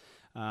lamps.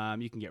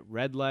 You can get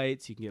red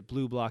lights. You can get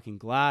blue blocking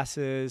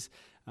glasses.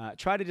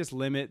 Try to just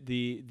limit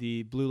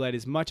the blue light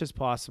as much as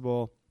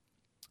possible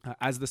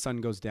as the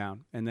sun goes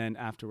down and then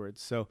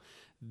afterwards. So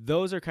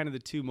those are kind of the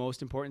two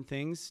most important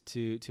things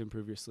to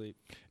improve your sleep.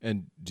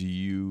 And do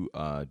you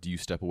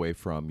step away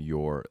from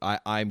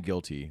I'm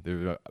guilty.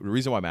 The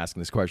reason why I'm asking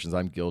this question is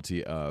I'm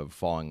guilty of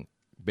falling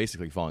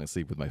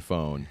asleep with my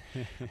phone.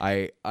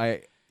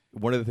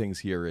 One of the things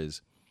here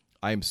is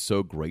I'm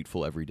so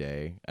grateful every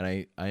day,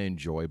 and I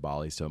enjoy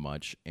Bali so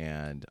much,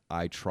 and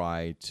I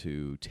try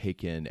to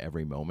take in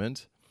every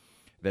moment.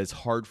 That's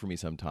hard for me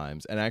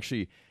sometimes. And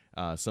actually,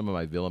 some of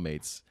my villa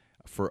mates,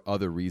 for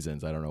other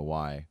reasons, I don't know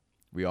why,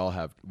 we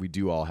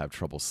do all have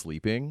trouble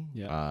sleeping.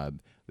 Yeah.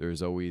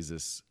 There's always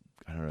this,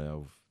 I don't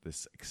know,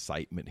 this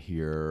excitement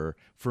here.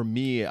 For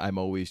me, I'm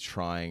always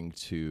trying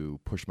to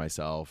push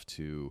myself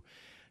to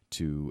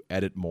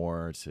edit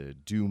more, to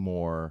do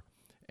more.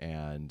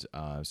 And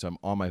so I'm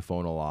on my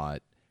phone a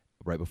lot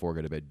right before I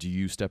go to bed. Do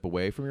you step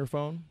away from your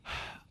phone?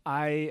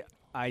 I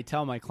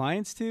tell my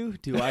clients to.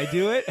 Do I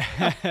do it?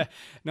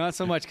 Not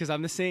so much, because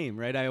I'm the same,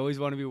 right? I always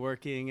want to be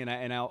working,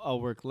 and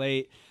I'll work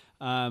late.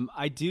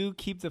 I do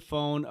keep the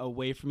phone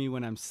away from me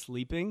when I'm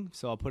sleeping,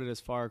 so I'll put it as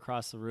far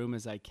across the room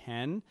as I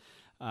can.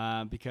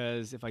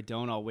 Because if I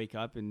don't, I'll wake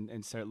up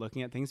and start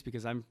looking at things,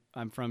 because I'm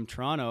from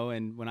Toronto,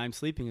 and when I'm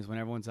sleeping is when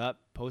everyone's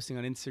up posting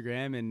on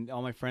Instagram and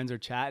all my friends are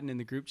chatting in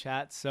the group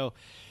chats. So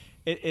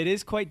it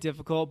is quite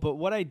difficult. But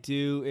what I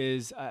do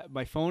is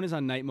my phone is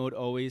on night mode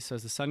always. So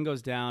as the sun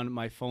goes down,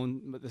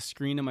 the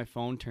screen of my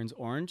phone turns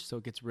orange, so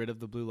it gets rid of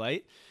the blue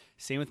light.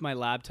 Same with my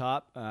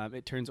laptop.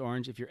 It turns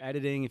orange. If you're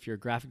editing, if you're a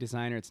graphic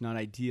designer, it's not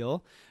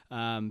ideal.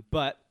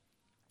 But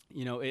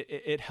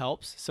it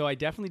helps. So I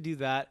definitely do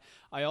that.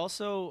 I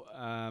also,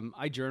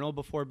 I journal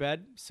before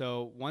bed.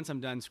 So once I'm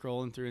done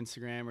scrolling through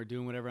Instagram or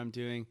doing whatever I'm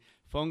doing,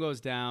 phone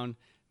goes down,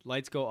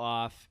 lights go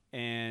off,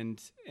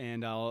 and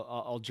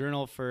I'll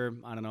journal for,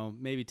 I don't know,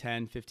 maybe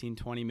 10, 15,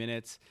 20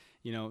 minutes,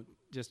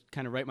 just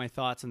kind of write my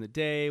thoughts on the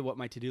day, what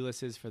my to-do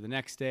list is for the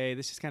next day.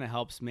 This just kind of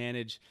helps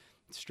manage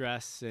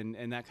stress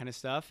and that kind of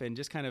stuff, and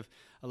just kind of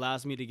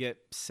allows me to get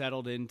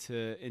settled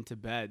into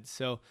bed.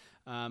 So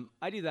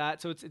I do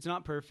that. So it's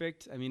not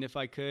perfect. I mean, if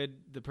I could,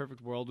 the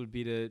perfect world would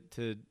be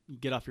to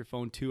get off your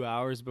phone 2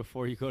 hours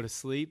before you go to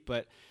sleep.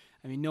 But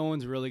I mean, no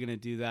one's really going to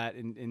do that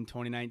in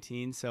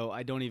 2019. So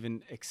I don't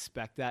even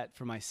expect that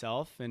for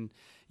myself. And,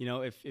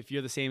 if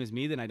you're the same as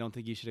me, then I don't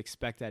think you should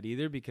expect that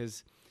either,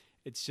 because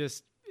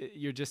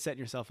you're just setting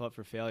yourself up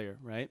for failure,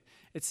 right?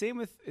 It's same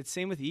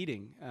with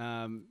eating.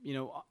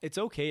 It's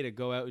okay to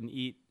go out and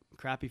eat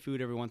crappy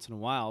food every once in a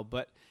while,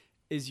 but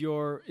is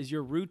your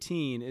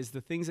routine, is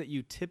the things that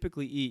you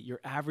typically eat, your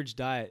average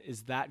diet,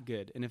 is that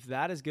good? And if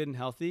that is good and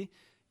healthy,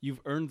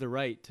 you've earned the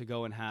right to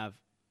go and have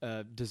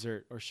a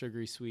dessert or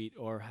sugary sweet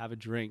or have a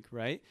drink,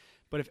 right?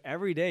 But if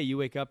every day you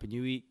wake up and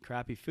you eat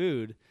crappy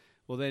food,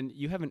 well, then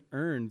you haven't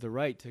earned the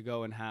right to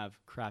go and have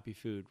crappy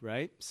food,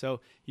 right?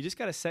 So you just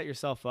got to set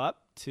yourself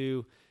up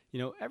to,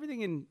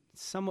 everything in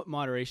somewhat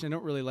moderation. I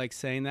don't really like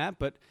saying that,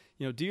 but,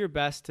 do your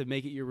best to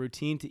make it your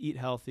routine to eat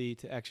healthy,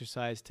 to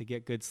exercise, to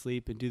get good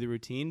sleep, and do the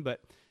routine,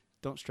 but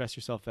don't stress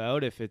yourself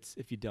out if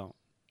you don't.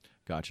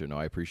 Gotcha. No,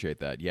 I appreciate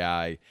that.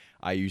 Yeah,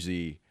 I'll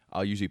usually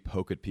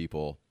poke at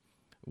people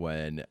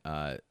when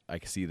I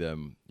see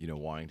them,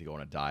 wanting to go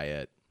on a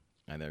diet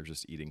and they're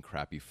just eating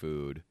crappy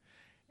food.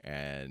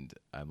 And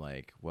I'm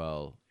like,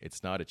 well,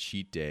 it's not a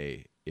cheat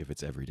day if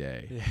it's every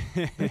day.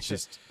 That's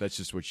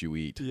just what you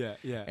eat. Yeah,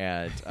 yeah.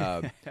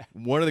 And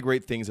one of the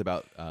great things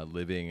about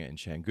living in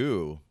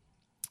Canggu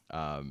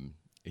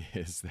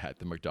is that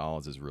the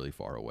McDonald's is really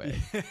far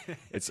away.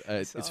 It's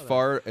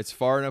that.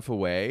 far enough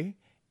away,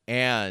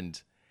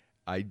 and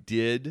I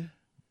did,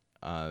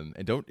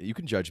 and don't, you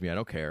can judge me, I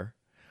don't care.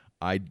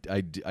 I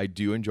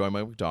do enjoy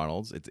my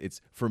McDonald's.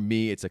 It's for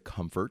me, it's a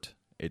comfort.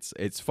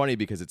 It's funny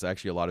because it's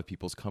actually a lot of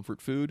people's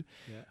comfort food.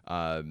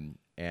 Yeah.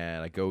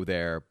 And I go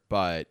there,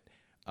 but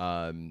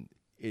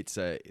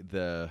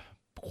the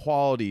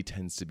quality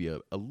tends to be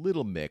a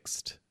little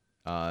mixed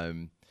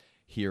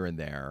here and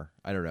there.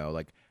 I don't know,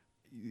 like,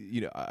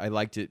 I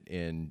liked it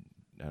in,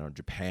 I don't know,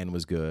 Japan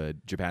was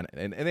good. Japan,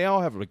 and they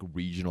all have like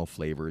regional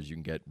flavors. You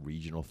can get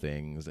regional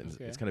things, and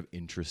it's kind of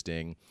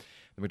interesting.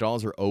 The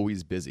McDonald's are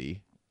always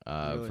busy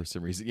Really? for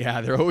some reason.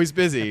 Yeah, they're always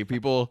busy.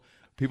 People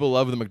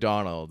love the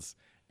McDonald's,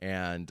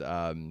 and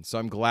so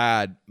I'm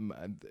glad.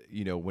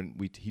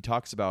 When he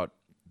talks about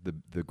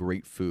the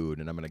great food,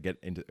 and I'm going to get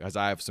into, because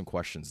I have some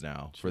questions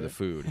now for the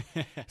food.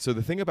 So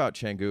the thing about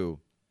Canggu,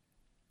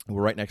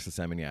 we're right next to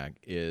Seminyak,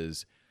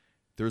 is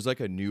there's like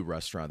a new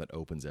restaurant that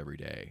opens every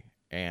day,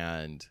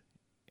 and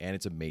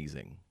it's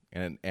amazing,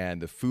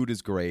 and the food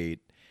is great,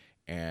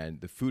 and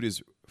the food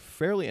is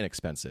fairly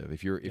inexpensive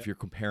if you're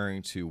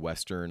comparing to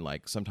Western.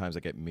 Like, sometimes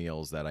I get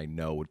meals that I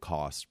know would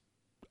cost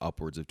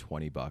upwards of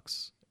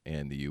 $20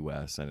 in the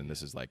U.S., and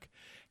this is like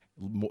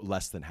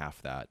less than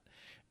half that.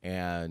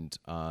 And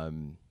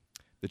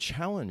the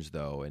challenge,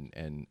 though,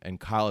 and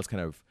Kyle has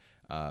kind of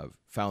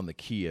found the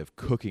key of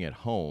cooking at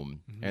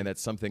home, and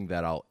that's something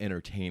that I'll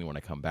entertain when I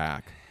come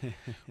back.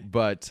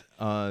 But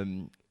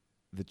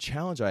the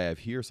challenge I have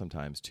here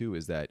sometimes too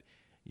is that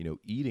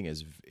eating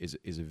is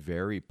a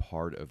very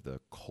part of the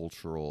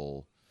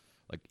cultural,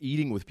 like,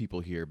 eating with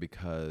people here,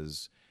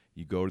 because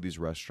you go to these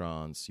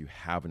restaurants, you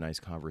have a nice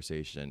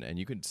conversation,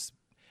 and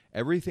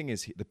everything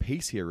is, the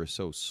pace here is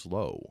so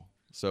slow.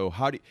 So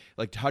how do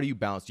you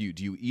balance? Do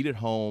you eat at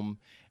home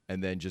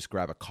and then just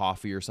grab a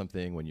coffee or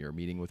something when you're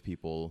meeting with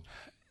people?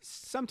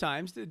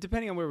 Sometimes,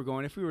 depending on where we're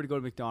going. If we were to go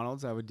to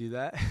McDonald's, I would do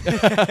that.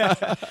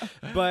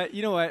 But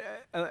you know what?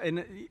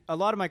 And a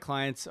lot of my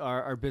clients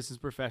are business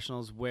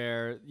professionals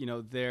where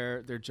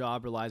their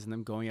job relies on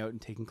them going out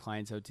and taking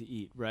clients out to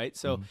eat, right?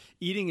 So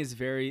eating is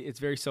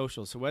very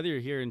social. So whether you're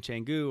here in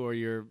Canggu or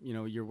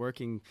you're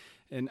working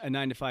in a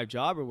 9-to-5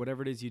 job or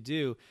whatever it is you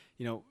do,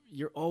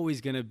 you're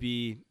always going to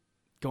be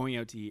going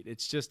out to eat.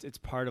 It's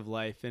part of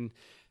life. And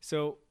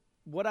so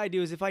what I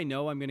do is, if I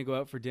know I'm going to go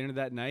out for dinner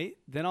that night,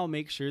 then I'll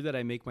make sure that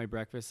I make my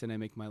breakfast and I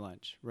make my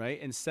lunch, right?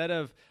 Instead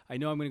of, I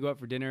know I'm going to go out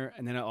for dinner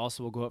and then I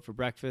also will go out for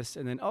breakfast,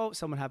 and then,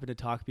 someone happened to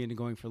talk me into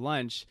going for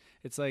lunch.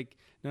 It's like,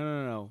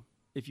 no.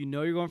 If you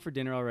know you're going for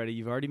dinner already,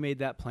 you've already made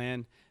that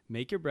plan,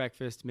 make your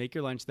breakfast, make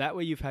your lunch. That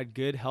way you've had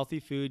good, healthy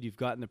food. You've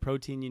gotten the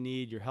protein you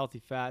need, your healthy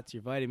fats,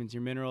 your vitamins,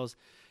 your minerals,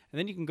 and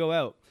then you can go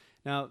out.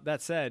 Now,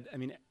 that said, I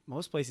mean,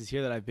 most places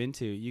here that I've been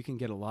to, you can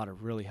get a lot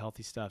of really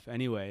healthy stuff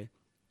anyway.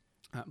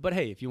 But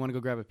hey, if you want to go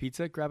grab a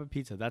pizza,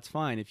 that's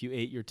fine. If you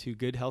ate your 2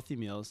 good healthy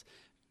meals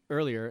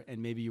earlier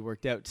and maybe you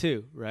worked out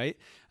too, right?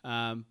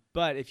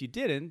 But if you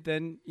didn't,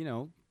 then,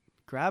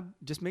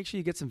 just make sure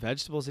you get some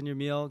vegetables in your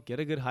meal, get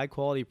a good high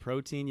quality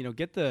protein,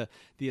 get the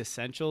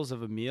essentials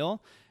of a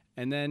meal,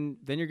 and then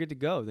you're good to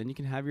go. Then you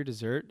can have your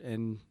dessert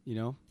and,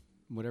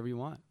 whatever you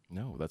want.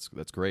 No,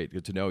 that's great.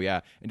 Good to know. Yeah.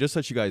 And just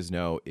so you guys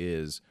know,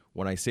 is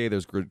when I say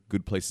there's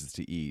good places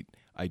to eat,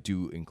 I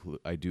do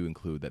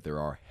include that there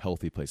are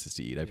healthy places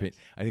to eat. Yes.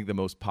 I think the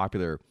most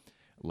popular,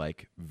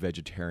 like,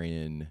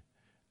 vegetarian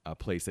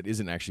place that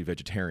isn't actually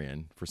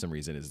vegetarian for some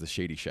reason is the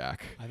Shady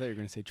Shack. I thought you were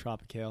going to say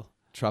Tropicale.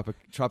 Tropicale?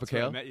 That's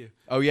where I met you.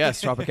 Oh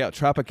yes, Tropicale.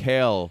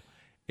 Tropicale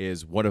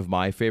is one of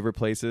my favorite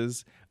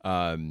places.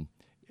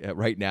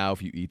 Right now,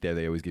 if you eat there,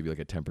 they always give you like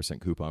a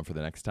 10% coupon for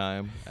the next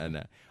time,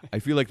 and I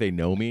feel like they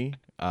know me.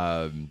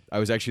 I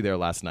was actually there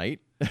last night,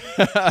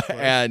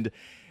 and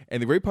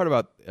the great part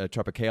about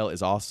Tropicale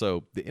is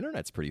also the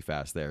internet's pretty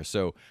fast there.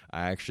 So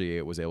I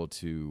actually was able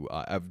to.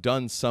 I've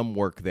done some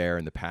work there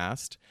in the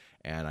past,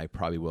 and I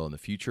probably will in the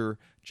future,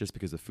 just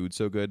because the food's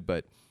so good.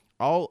 But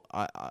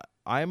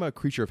I'm a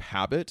creature of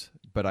habit,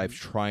 but I've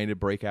tried to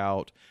break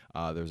out.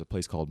 There's a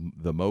place called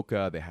The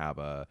Mocha. They have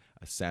a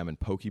salmon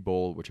poke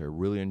bowl, which I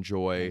really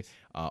enjoy.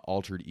 Nice.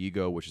 Altered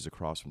Ego, which is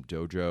across from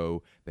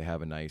Dojo. They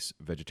have a nice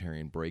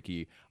vegetarian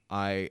breaky.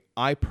 I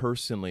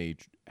personally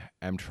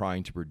am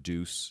trying to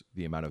reduce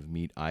the amount of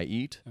meat I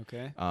eat.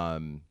 Okay.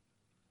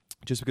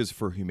 Just because,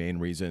 for humane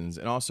reasons,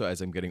 and also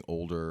as I'm getting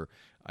older,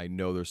 I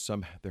know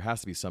there has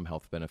to be some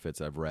health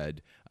benefits I've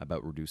read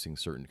about reducing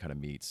certain kind of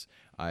meats.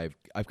 I've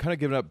kind of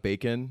given up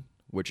bacon,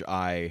 which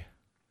I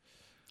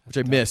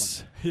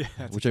miss,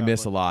 which I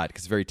miss a lot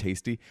because it's very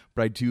tasty.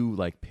 But I do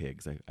like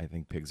pigs. I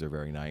think pigs are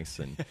very nice,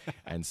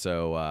 and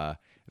so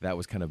that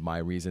was kind of my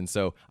reason.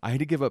 So I had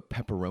to give up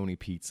pepperoni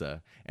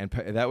pizza, and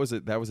that was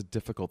a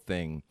difficult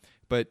thing.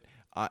 But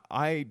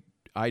I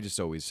just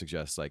always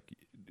suggest, like,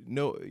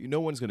 no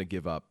one's going to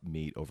give up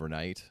meat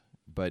overnight.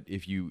 But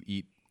if you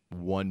eat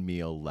one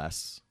meal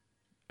less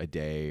a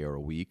day or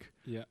a week,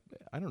 yeah,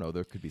 I don't know,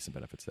 there could be some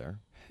benefits there.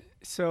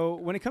 So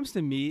when it comes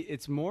to meat,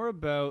 it's more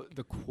about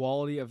the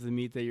quality of the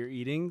meat that you're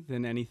eating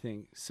than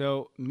anything.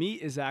 So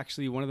meat is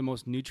actually one of the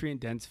most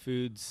nutrient dense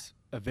foods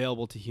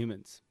available to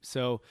humans.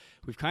 So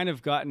we've kind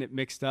of gotten it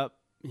mixed up,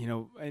 and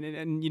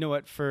you know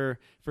what, for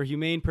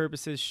humane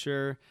purposes,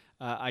 sure.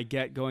 I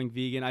get going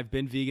vegan. I've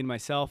been vegan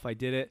myself. I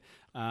did it.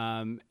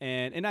 And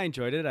I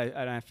enjoyed it.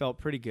 I felt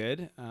pretty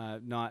good.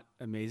 Not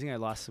amazing. I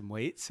lost some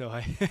weight, so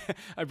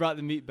I brought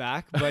the meat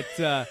back. But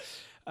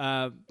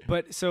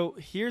so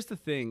here's the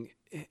thing,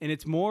 and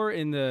it's more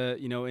in the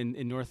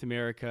in North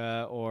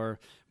America or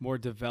more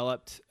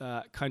developed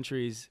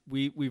countries.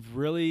 We've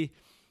really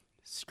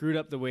screwed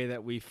up the way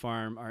that we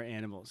farm our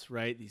animals,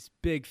 right? These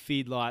big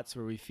feedlots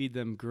where we feed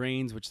them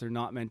grains, which they're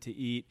not meant to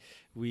eat.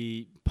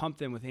 We pump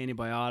them with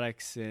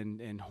antibiotics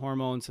and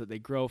hormones so that they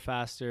grow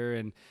faster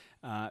and,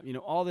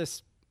 all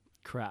this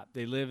crap.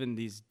 They live in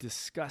these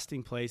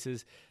disgusting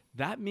places.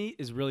 That meat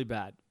is really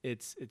bad.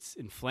 It's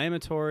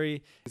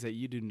inflammatory, things that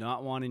you do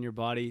not want in your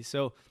body.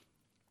 So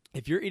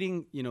if you're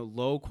eating,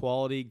 low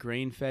quality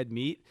grain-fed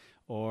meat,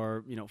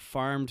 or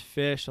farmed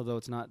fish, although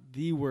it's not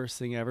the worst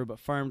thing ever, but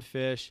farmed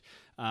fish,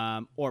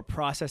 or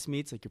processed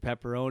meats like your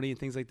pepperoni and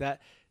things like that,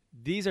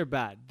 these are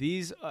bad.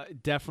 These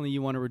definitely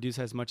you want to reduce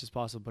as much as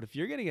possible. But if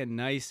you're getting a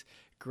nice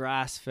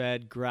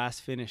grass-fed,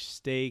 grass-finished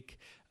steak,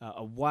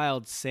 a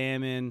wild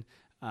salmon,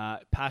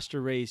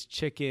 pasture-raised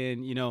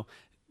chicken,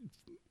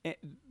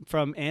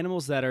 from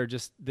animals that are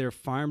they're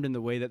farmed in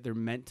the way that they're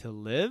meant to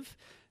live,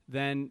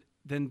 then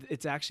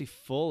it's actually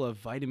full of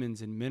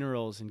vitamins and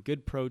minerals and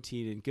good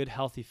protein and good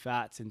healthy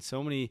fats and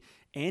so many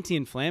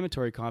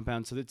anti-inflammatory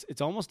compounds. So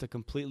it's almost a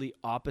completely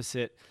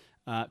opposite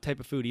type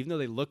of food, even though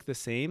they look the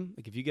same.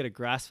 Like if you get a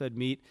grass-fed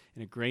meat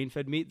and a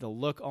grain-fed meat, they'll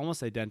look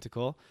almost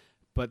identical,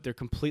 but they're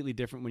completely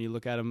different when you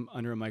look at them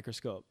under a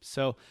microscope.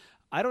 So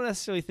I don't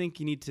necessarily think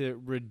you need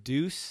to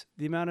reduce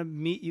the amount of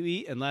meat you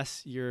eat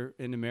unless you're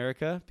in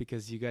America,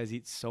 because you guys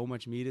eat so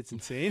much meat. It's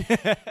insane.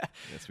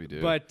 Yes, we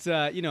do. But,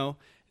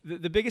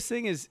 the biggest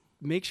thing is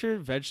make sure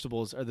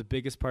vegetables are the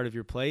biggest part of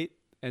your plate.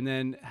 And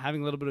then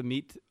having a little bit of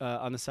meat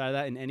on the side of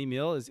that in any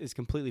meal is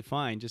completely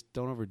fine. Just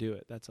don't overdo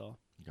it. That's all.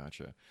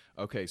 Gotcha.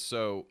 Okay,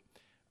 so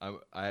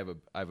I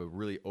have a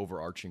really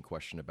overarching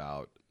question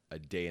about a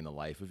day in the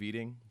life of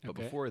eating. But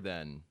before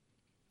then,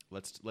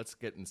 let's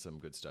get in some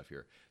good stuff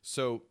here.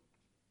 So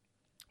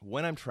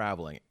when I'm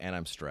traveling and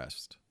I'm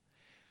stressed,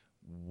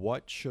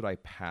 what should I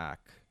pack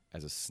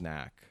as a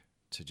snack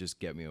to just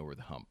get me over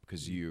the hump?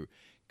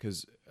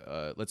 Because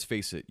let's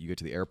face it, you get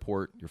to the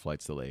airport, your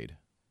flight's delayed.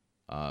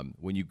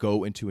 When you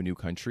go into a new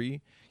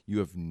country, you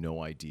have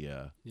no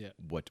idea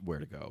where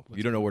to go.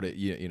 You don't know where to,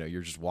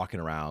 you're just walking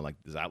around like,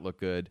 does that look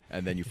good?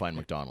 And then you find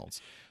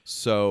McDonald's.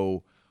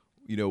 So,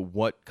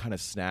 what kind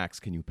of snacks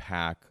can you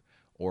pack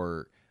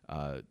or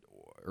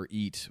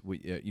eat,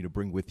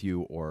 bring with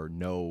you, or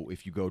know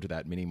if you go to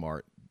that mini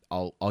mart,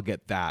 I'll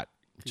get that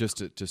just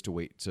to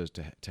wait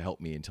to help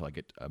me until I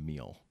get a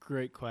meal.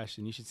 Great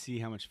question. You should see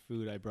how much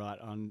food I brought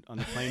on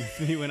the plane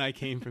with me when I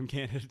came from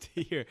Canada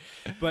to here.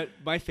 But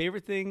my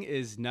favorite thing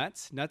is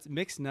nuts,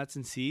 mixed nuts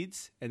and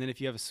seeds. And then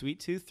if you have a sweet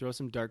tooth, throw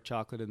some dark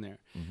chocolate in there.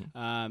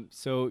 Mm-hmm.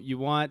 So you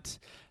want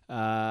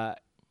as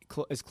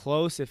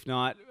close, if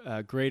not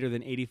greater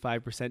than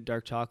 85%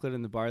 dark chocolate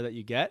in the bar that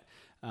you get.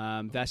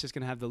 That's just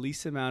going to have the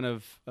least amount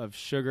of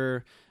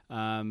sugar.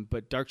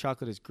 But dark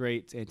chocolate is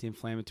great. It's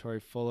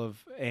anti-inflammatory, full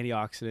of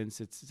antioxidants.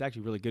 It's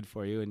actually really good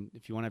for you. And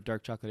if you want to have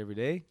dark chocolate every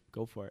day,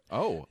 go for it.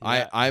 Oh,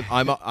 yeah.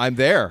 I'm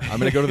there. I'm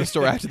going to go to the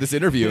store after this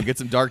interview and get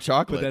some dark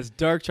chocolate. But that's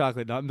dark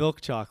chocolate, not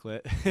milk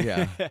chocolate.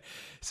 Yeah.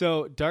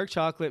 So dark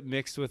chocolate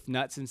mixed with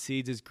nuts and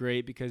seeds is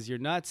great because your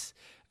nuts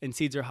and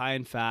seeds are high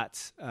in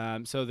fats.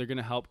 So they're going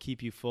to help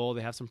keep you full.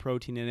 They have some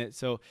protein in it.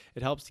 So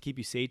it helps to keep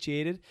you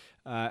satiated.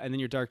 And then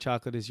your dark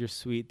chocolate is your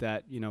sweet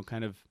that,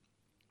 kind of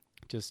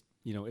just,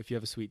 if you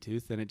have a sweet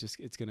tooth, then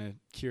it's going to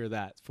cure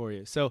that for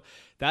you. So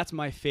that's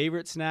my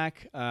favorite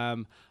snack.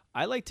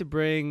 I like to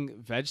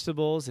bring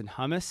vegetables and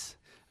hummus.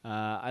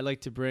 I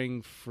like to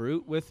bring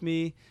fruit with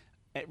me.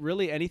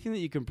 Really anything that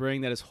you can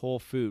bring that is whole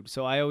food.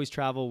 So I always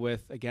travel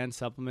with, again,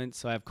 supplements.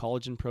 So I have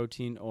collagen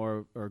protein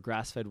or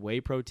grass-fed whey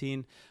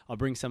protein. I'll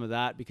bring some of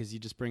that because you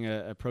just bring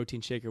a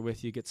protein shaker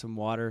with you, get some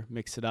water,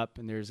 mix it up,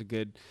 and there's a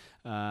good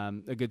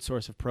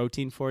source of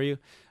protein for you.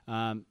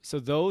 So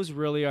those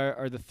really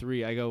are the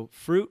three. I go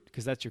fruit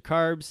because that's your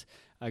carbs.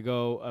 I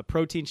go a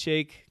protein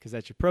shake because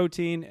that's your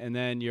protein, and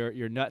then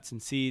your nuts and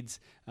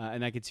seeds,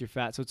 and that gets your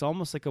fat. So it's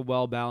almost like a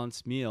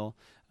well-balanced meal,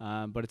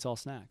 but it's all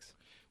snacks.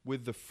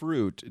 With the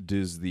fruit,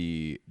 does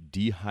the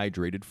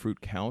dehydrated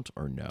fruit count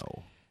or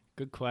no?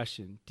 Good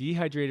question.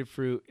 Dehydrated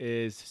fruit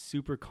is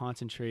super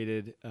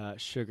concentrated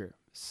sugar.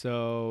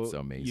 So it's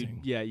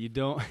amazing. You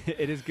don't,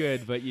 it is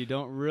good, but you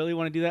don't really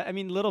want to do that. I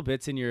mean, little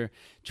bits in your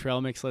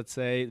trail mix, let's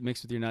say,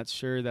 mixed with your nuts,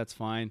 sure, that's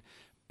fine.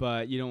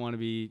 But you don't want to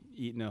be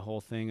eating a whole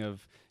thing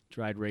of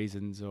dried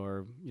raisins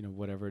or,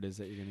 whatever it is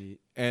that you're going to eat.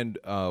 And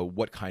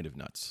what kind of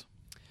nuts?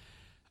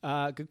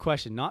 Good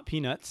question. Not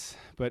peanuts,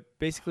 but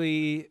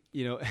basically,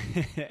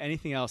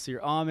 anything else. So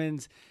your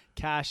almonds,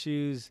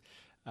 cashews,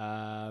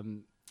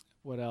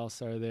 what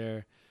else are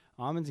there?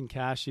 almonds and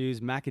cashews.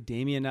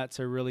 Macadamia nuts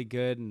are really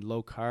good and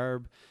low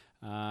carb.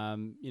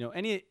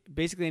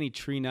 Basically any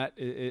tree nut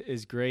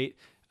is great.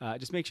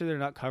 Just make sure they're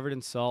not covered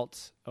in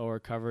salt or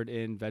covered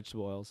in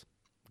vegetable oils.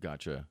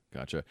 Gotcha.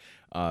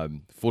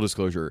 Full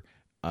disclosure,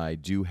 I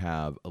do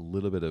have a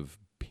little bit of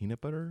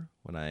peanut butter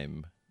when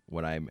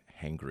I'm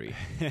hangry,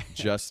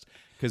 just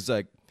because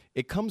like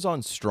it comes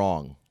on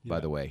strong. By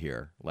the way,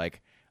 here,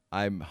 like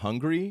I'm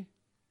hungry,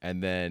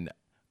 and then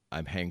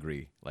I'm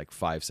hangry like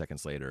 5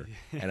 seconds later,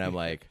 and I'm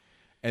like,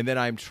 and then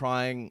I'm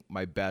trying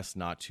my best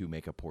not to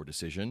make a poor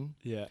decision.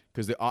 Yeah.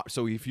 Because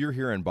so if you're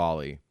here in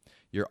Bali,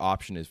 your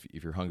option is,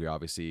 if you're hungry,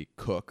 obviously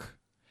cook.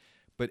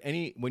 But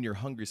when you're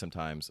hungry,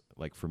 sometimes,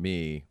 like for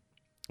me,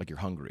 like you're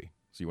hungry,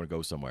 so you want to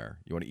go somewhere,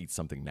 you want to eat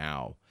something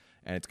now,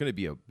 and it's gonna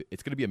be a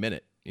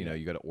minute. You know,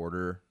 you got to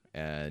order,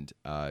 and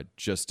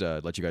just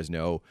let you guys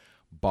know,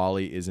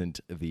 Bali isn't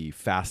the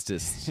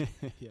fastest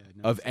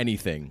of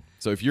anything.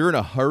 So if you're in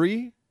a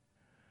hurry,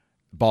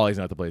 Bali's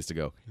not the place to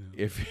go.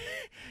 Yeah. If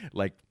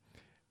like,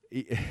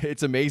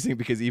 it's amazing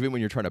because even when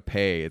you're trying to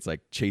pay, it's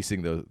like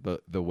chasing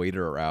the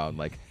waiter around.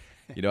 Like,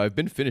 you know, I've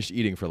been finished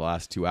eating for the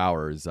last 2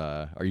 hours.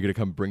 Are you gonna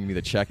come bring me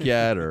the check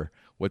yet, or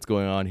what's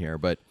going on here?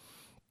 But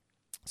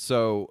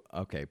so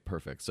okay,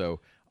 perfect. So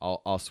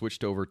I'll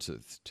switch over to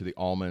the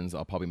almonds.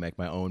 I'll probably make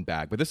my own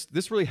bag. But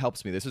this really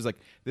helps me. This is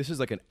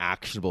like an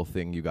actionable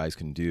thing you guys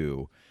can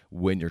do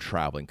when you're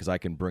traveling, because I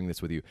can bring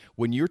this with you.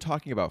 When you're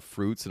talking about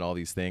fruits and all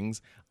these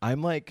things, I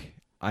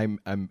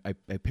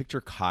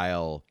picture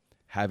Kyle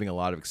having a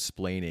lot of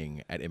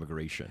explaining at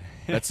immigration.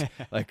 That's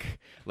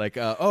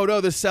oh no,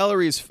 the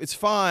celery it's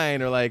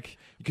fine, or like,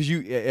 because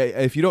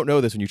if you don't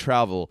know this, when you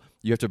travel,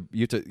 you have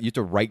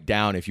to write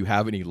down if you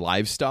have any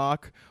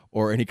livestock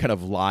or any kind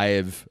of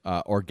live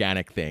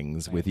organic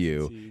things with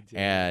you. Seeds,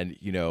 yeah. And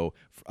you know,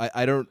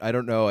 I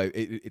don't know.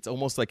 It's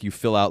almost like you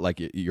fill out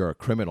like you're a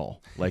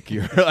criminal. Like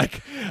you're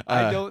like.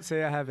 I don't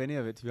say I have any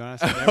of it, to be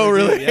honest. Oh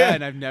really? Yeah,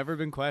 and I've never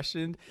been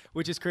questioned,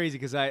 which is crazy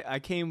because I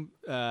came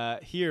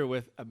here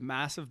with a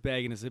massive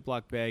bag in a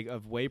Ziploc bag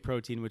of whey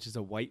protein, which is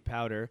a white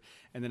powder,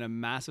 and then a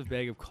massive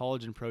bag of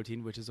collagen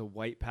protein, which is a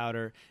white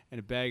powder, and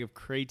a bag of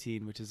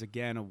creatine, which is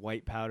again a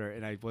white powder,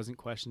 and I wasn't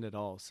questioned at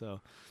all. So.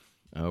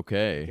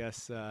 Okay. I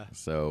guess.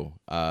 So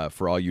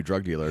for all you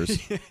drug dealers,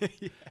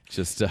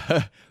 just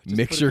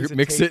mix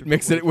mix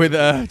it with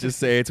just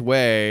say it's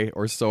whey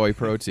or soy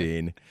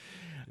protein.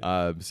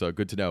 So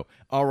good to know.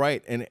 All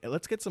right, and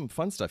let's get some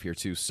fun stuff here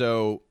too.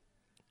 So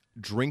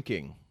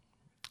drinking.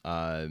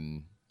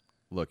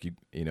 Look,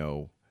 you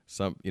know,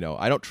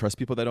 I don't trust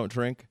people that don't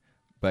drink,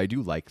 but I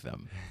do like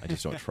them. I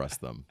just don't trust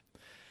them.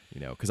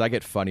 You know, because I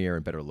get funnier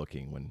and better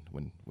looking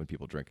when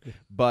people drink.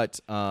 But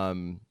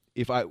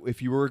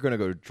if you were going to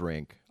go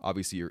drink,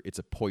 obviously it's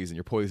a poison.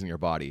 You're poisoning your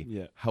body.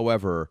 Yeah.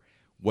 However,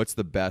 what's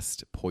the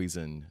best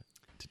poison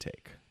to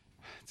take?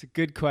 It's a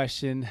good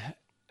question.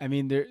 I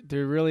mean,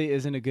 there really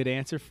isn't a good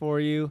answer for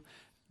you.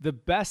 The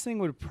best thing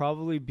would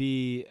probably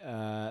be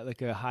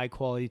like a high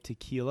quality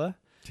tequila.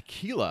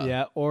 Tequila?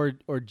 Yeah, or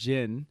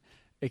gin.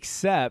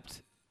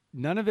 Except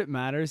none of it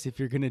matters if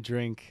you're going to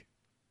drink,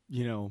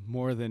 you know,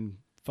 more than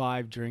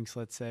 5 drinks,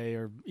 let's say,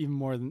 or even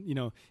more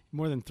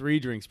than 3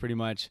 drinks pretty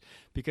much,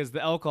 because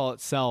the alcohol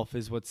itself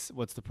is what's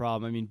the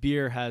problem. I mean,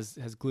 beer has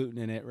gluten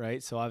in it,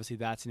 right? So obviously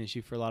that's an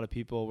issue for a lot of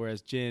people,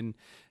 whereas gin,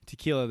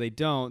 tequila,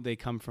 they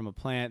come from a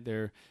plant.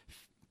 They're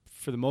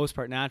for the most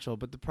part natural,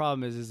 but the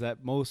problem is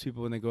that most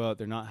people, when they go out,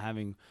 they're not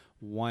having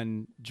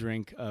 1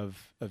 drink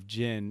of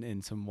gin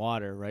and some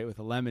water, right, with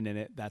a lemon in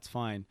it. That's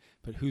fine,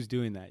 but who's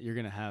doing that? You're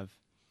going to have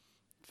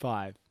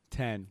 5,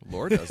 10.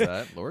 Laura does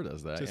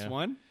that. Just yeah.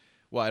 1?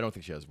 Well, I don't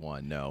think she has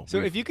 1. No.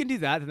 So if you can do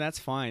that, then that's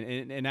fine.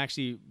 And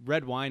actually,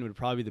 red wine would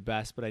probably be the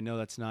best, but I know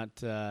that's not.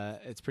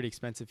 It's pretty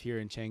expensive here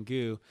in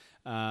Canggu,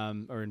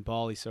 or in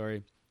Bali.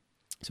 Sorry.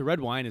 So red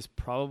wine is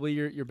probably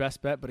your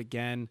best bet. But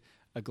again,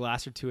 a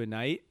glass or 2 a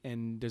night,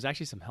 and there's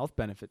actually some health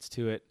benefits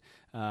to it.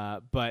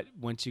 But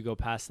once you go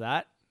past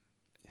that,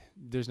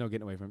 there's no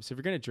getting away from it. So if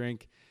you're gonna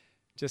drink,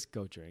 just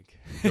go drink.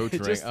 Go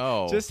drink.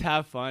 Just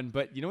have fun.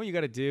 But you know what you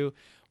got to do?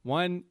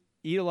 1.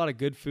 Eat a lot of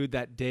good food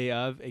that day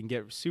of and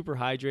get super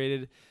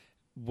hydrated.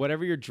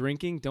 Whatever you're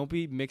drinking, don't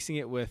be mixing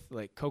it with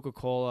like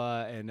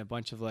Coca-Cola and a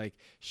bunch of like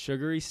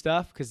sugary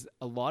stuff, because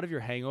a lot of your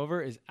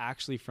hangover is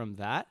actually from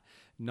that,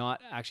 not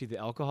actually the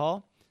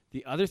alcohol.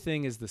 The other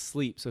thing is the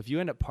sleep. So if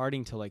you end up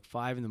partying till like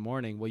 5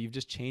 a.m, well, you've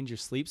just changed your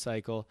sleep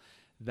cycle.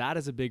 That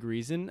is a big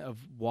reason of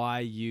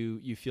why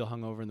you feel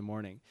hungover in the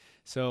morning.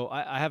 So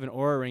I have an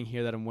Oura ring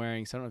here that I'm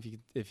wearing. So I don't know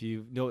if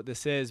you know what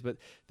this is, but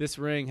this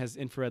ring has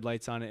infrared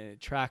lights on it, and it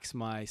tracks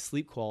my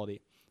sleep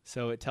quality.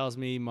 So it tells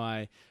me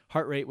my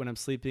heart rate when I'm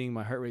sleeping,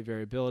 my heart rate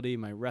variability,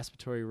 my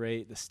respiratory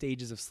rate, the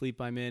stages of sleep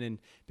I'm in, and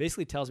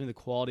basically tells me the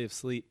quality of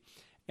sleep.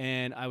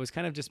 And I was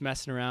kind of just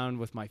messing around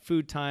with my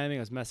food timing.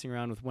 I was messing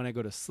around with when I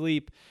go to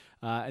sleep.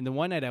 And the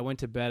one night I went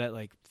to bed at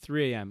like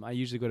 3 a.m. I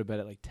usually go to bed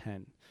at like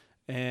 10.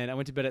 And I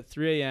went to bed at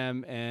 3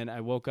 a.m. and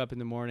I woke up in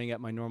the morning at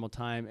my normal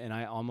time, and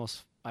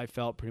I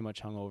felt pretty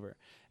much hungover.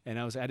 And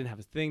I didn't have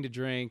a thing to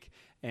drink,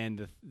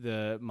 and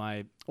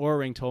my Oura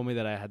Ring told me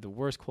that I had the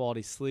worst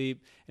quality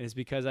sleep, and it's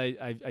because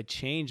I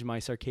changed my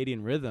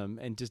circadian rhythm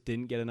and just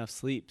didn't get enough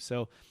sleep.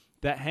 So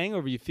that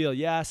hangover you feel,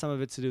 yeah, some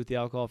of it's to do with the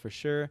alcohol for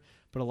sure,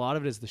 but a lot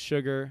of it is the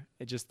sugar,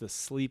 it's just the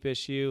sleep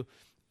issue.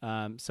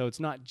 So it's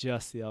not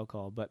just the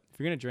alcohol, but if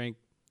you're gonna drink,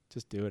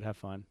 just do it, have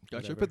fun.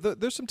 Gotcha. Whatever. But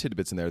there's some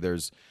tidbits in there.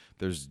 There's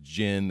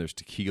gin, there's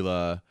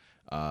tequila,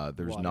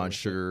 there's Water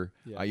non-sugar.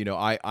 with it. Yeah. You know,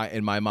 I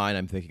in my mind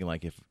I'm thinking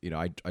like if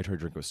I try to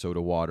drink with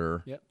soda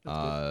water. Yep,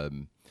 that's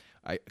good.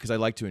 Because I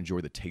like to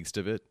enjoy the taste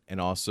of it,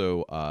 and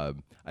also I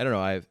don't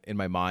know. In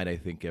my mind I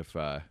think if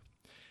I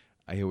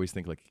always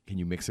think like, can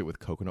you mix it with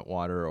coconut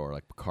water or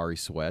like Pocari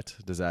Sweat?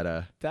 Does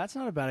that That's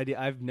not a bad idea.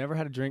 I've never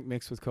had a drink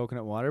mixed with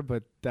coconut water,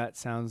 but that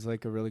sounds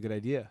like a really good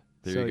idea.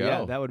 There so you go.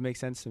 yeah, that would make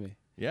sense to me.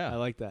 Yeah, I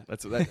like that.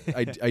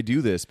 I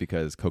do this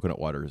because coconut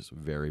water is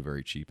very,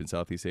 very cheap in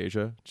Southeast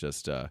Asia.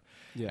 Just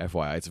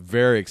FYI, it's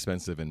very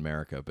expensive in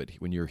America, but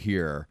when you're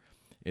here,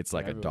 it's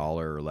like $1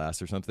 or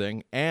less or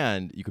something,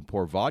 and you can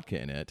pour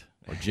vodka in it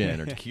or gin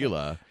or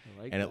tequila,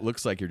 and it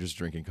looks like you're just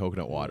drinking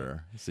coconut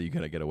water. So you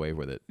gotta get away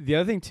with it. The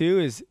other thing too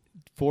is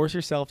force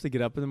yourself to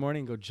get up in the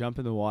morning and go jump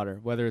in the water,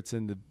 whether it's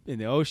in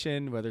the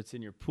ocean, whether it's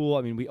in your pool.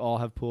 I mean, we all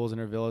have pools in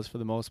our villas for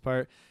the most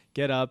part.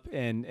 Get up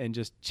and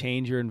just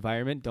change your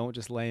environment. Don't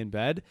just lay in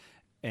bed,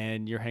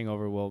 and your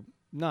hangover will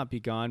not be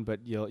gone,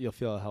 but you'll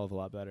feel a hell of a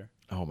lot better.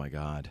 Oh my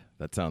God,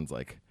 that sounds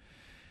like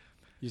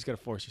you just gotta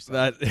force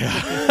yourself.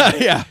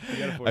 Yeah.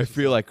 I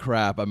feel like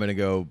crap. I'm gonna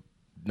go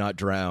not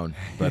drown,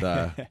 but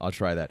I'll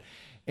try that.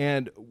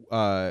 And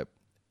we're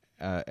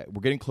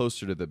getting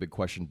closer to the big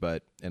question,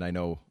 and I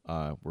know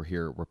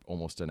we're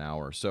almost an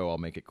hour, so I'll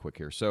make it quick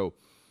here. So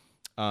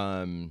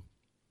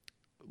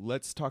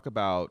let's talk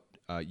about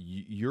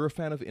you're a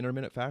fan of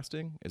intermittent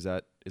fasting. Is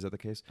that the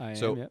case? I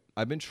am, yep.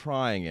 I've been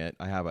trying it.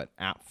 I have an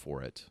app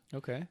for it.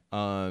 Okay.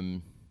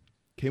 Can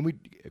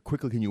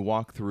you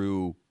walk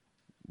through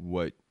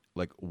what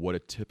a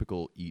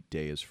typical eat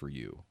day is for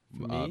you?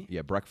 For me?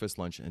 Yeah, breakfast,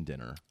 lunch, and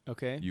dinner.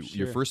 Okay.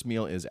 Your first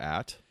meal is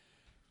at?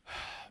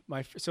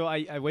 So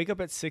I wake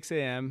up at 6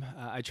 a.m.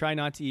 I try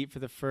not to eat for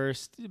the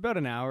first about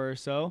an hour or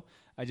so.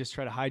 I just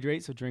try to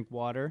hydrate, so drink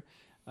water.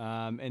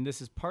 And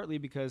this is partly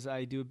because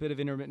I do a bit of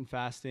intermittent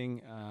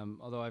fasting,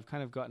 although I've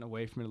kind of gotten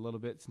away from it a little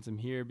bit since I'm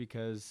here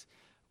because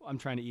I'm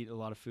trying to eat a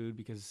lot of food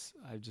because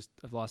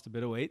I've lost a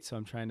bit of weight, so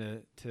I'm trying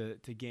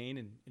to gain,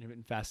 and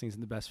intermittent fasting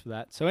isn't the best for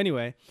that. So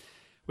anyway,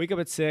 wake up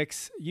at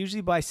 6.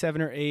 Usually by 7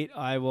 or 8,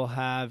 I will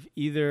have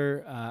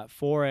either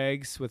 4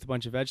 eggs with a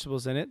bunch of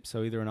vegetables in it,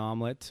 so either an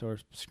omelet or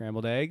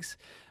scrambled eggs.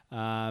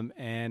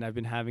 And I've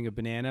been having a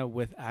banana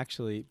with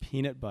actually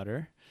peanut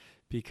butter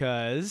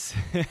because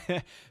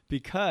I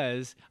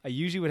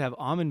usually would have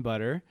almond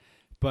butter,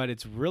 but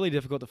it's really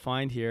difficult to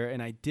find here.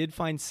 And I did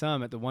find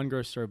some at the one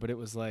grocery store, but it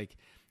was like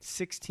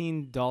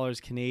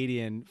 $16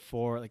 Canadian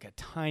for like a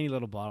tiny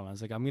little bottle. I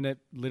was like, I'm going to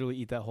literally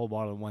eat that whole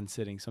bottle in one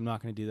sitting, so I'm not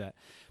going to do that.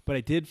 But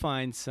I did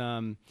find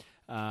some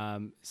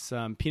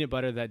peanut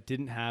butter that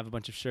didn't have a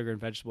bunch of sugar and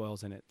vegetable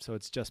oils in it, so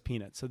it's just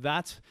peanuts. So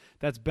that's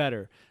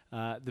better.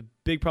 The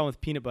big problem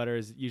with peanut butter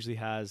is it usually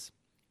has,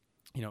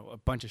 a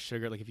bunch of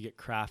sugar. Like if you get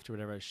Kraft or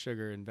whatever,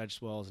 sugar and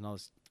vegetable oils and all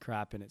this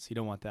crap in it, so you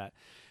don't want that.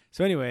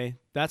 So anyway,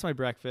 that's my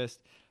breakfast.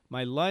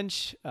 My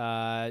lunch,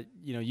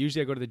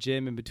 usually I go to the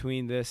gym in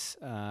between this,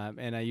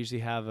 and I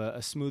usually have a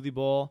smoothie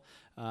bowl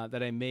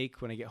that I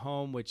make when I get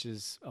home, which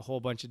is a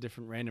whole bunch of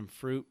different random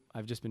fruit.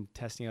 I've just been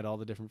testing out all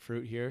the different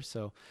fruit here,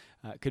 so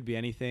it could be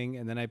anything.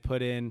 And then I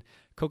put in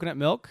coconut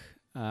milk,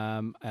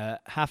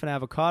 half an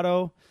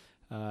avocado,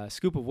 a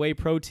scoop of whey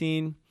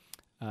protein,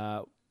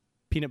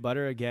 peanut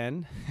butter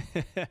again,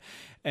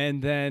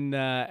 and then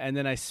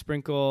I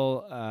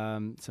sprinkle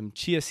some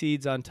chia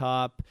seeds on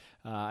top.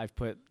 I've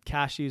put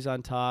cashews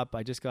on top.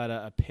 I just got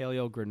a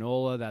paleo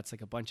granola that's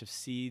like a bunch of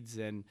seeds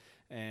and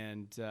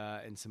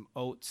some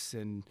oats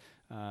and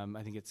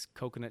I think it's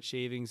coconut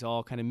shavings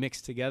all kind of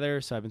mixed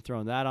together. So I've been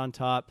throwing that on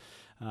top.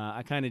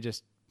 I kind of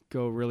just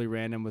go really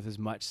random with as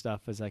much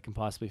stuff as I can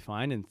possibly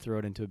find and throw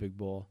it into a big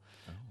bowl.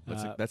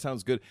 Oh, that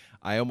sounds good.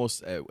 I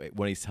almost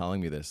when he's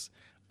telling me this.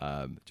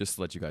 Just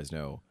to let you guys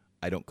know,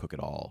 I don't cook at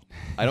all.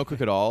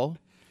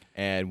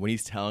 And when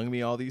he's telling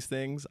me all these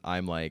things,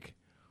 I'm like,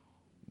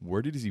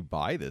 where does he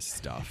buy this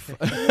stuff?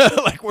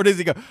 Like, where does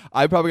he go?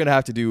 I'm probably going to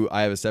have to do,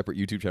 I have a separate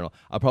YouTube channel.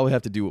 I'll probably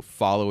have to do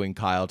following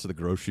Kyle to the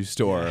grocery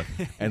store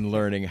and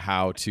learning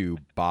how to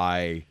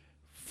buy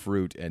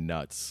fruit and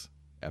nuts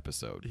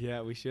episode.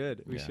 Yeah, we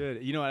should. We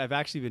should. You know what? I've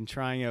actually been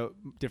trying out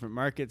different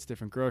markets,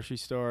 different grocery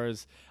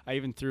stores. I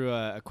even threw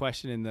a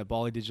question in the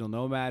Bali Digital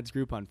Nomads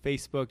group on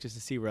Facebook just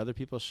to see where other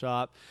people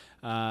shop,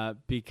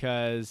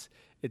 because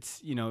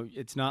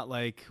it's not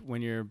like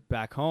when you're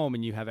back home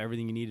and you have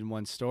everything you need in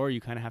one store.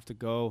 You kind of have to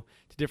go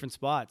to different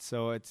spots.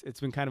 So it's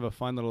been kind of a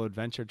fun little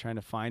adventure trying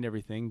to find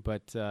everything.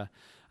 But I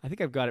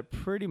think I've got it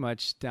pretty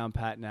much down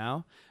pat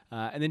now.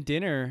 And then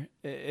dinner,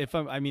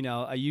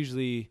 I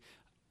usually.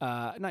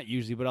 Not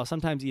usually, but I'll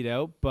sometimes eat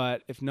out.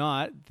 But if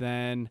not,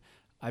 then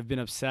I've been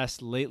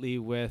obsessed lately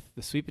with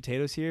the sweet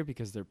potatoes here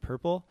because they're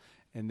purple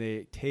and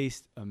they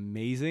taste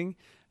amazing.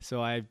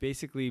 So I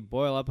basically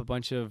boil up a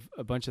bunch of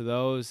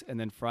those, and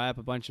then fry up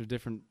a bunch of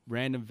different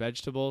random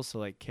vegetables, so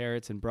like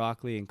carrots and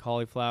broccoli and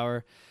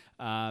cauliflower.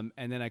 And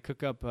then I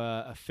cook up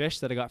a fish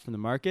that I got from the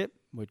market,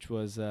 which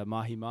was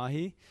mahi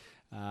mahi.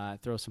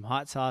 Throw some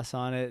hot sauce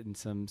on it and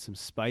some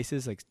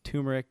spices like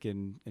turmeric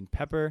and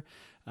pepper.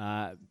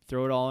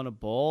 Throw it all in a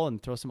bowl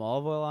and throw some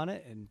olive oil on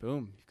it, and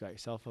boom, you've got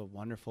yourself a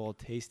wonderful,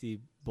 tasty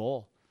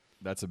bowl.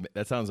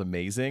 That sounds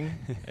amazing.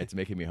 It's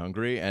making me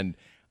hungry, and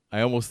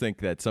I almost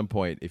think that at some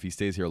point, if he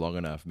stays here long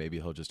enough, maybe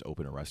he'll just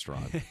open a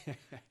restaurant.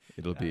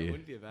 It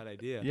wouldn't be a bad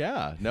idea.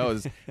 Yeah, no,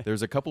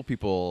 there's a couple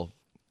people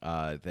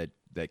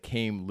that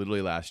came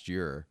literally last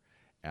year.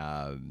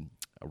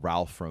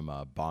 Ralph from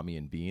Bami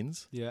and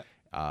Beans. Yeah.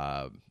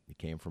 He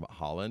came from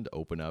Holland,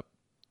 opened up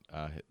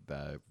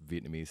the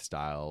Vietnamese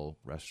style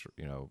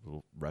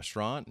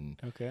restaurant,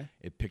 and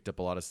it picked up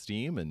a lot of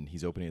steam. And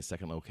he's opening a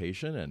second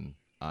location, and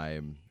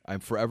I'm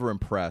forever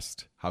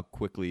impressed how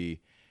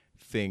quickly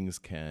things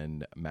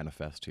can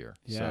manifest here.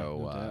 Yeah, so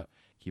no doubt.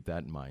 Keep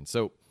that in mind.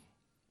 So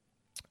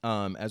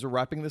as we're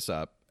wrapping this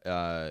up,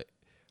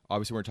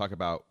 obviously we're going to talk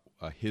about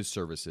his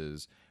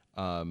services.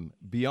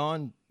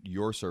 Beyond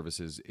your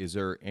services, is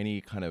there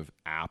any kind of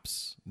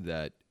apps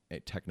that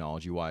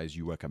technology-wise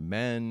you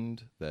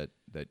recommend that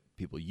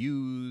people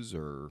use,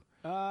 or?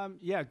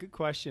 Yeah, good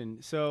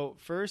question. So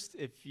first,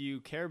 if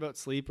you care about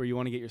sleep or you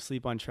want to get your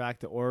sleep on track,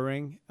 the Oura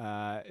Ring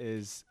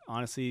is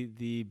honestly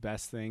the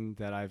best thing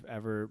that I've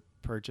ever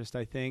purchased,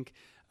 I think.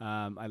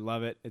 I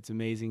love it. It's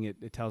amazing.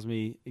 It tells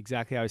me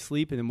exactly how I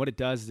sleep. And then what it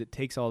does is it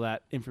takes all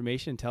that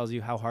information and tells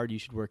you how hard you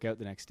should work out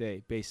the next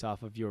day based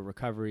off of your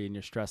recovery and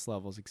your stress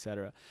levels,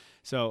 etc.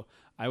 So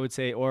I would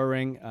say Oura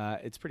Ring.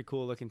 It's pretty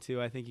cool looking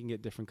too. I think you can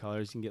get different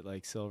colors. You can get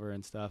like silver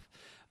and stuff.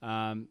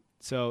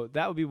 So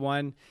that would be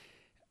one.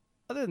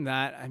 Other than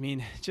that, I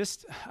mean,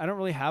 I don't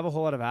really have a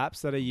whole lot of apps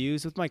that I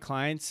use with my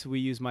clients. We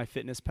use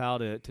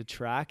MyFitnessPal to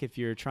track. If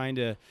you're trying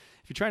to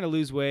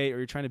lose weight or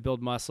you're trying to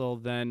build muscle,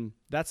 then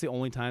that's the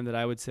only time that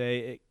I would say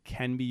it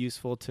can be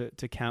useful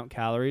to count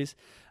calories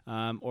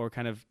or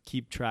kind of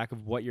keep track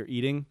of what you're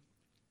eating.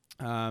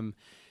 So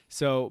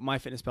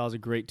MyFitnessPal is a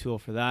great tool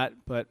for that.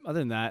 But other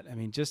than that, I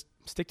mean, just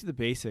stick to the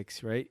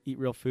basics, right? Eat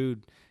real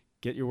food,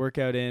 get your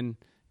workout in,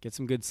 get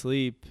some good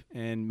sleep,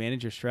 and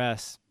manage your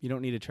stress. You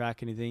don't need to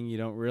track anything. You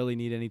don't really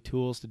need any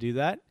tools to do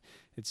that.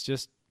 It's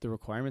just the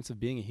requirements of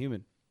being a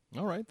human.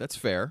 All right. That's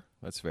fair.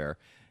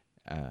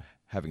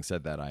 Having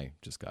said that, I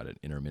just got an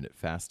intermittent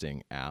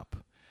fasting app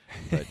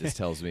that just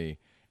tells me,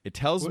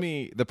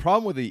 the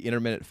problem with the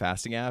intermittent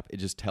fasting app, it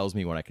just tells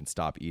me when I can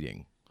stop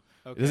eating.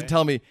 Okay. It doesn't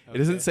tell me,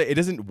 it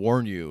doesn't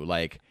warn you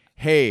like,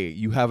 hey,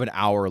 you have an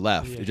hour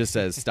left. Yeah. It just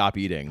says stop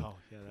eating.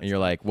 And you're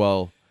like,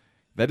 well,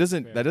 that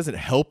isn't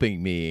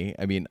helping me.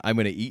 I mean, I'm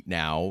going to eat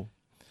now.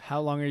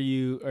 How long are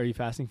you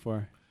fasting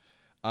for?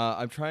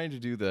 I'm trying to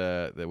do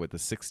the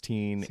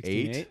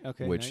 16-8,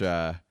 okay, which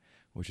nice.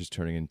 Which is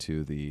turning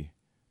into the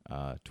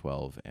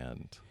 12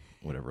 and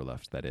whatever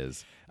left that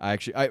is. I'm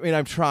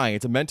trying.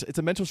 It's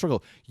a mental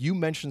struggle. You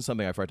mentioned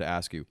something I forgot to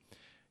ask you.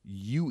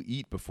 You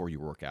eat before you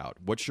work out.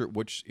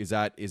 Is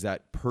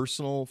that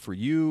personal for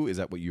you? Is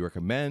that what you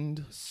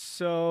recommend?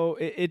 So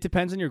it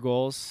depends on your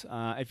goals.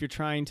 If you're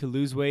trying to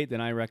lose weight, then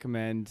I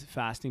recommend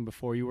fasting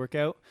before you work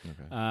out.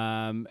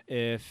 Okay.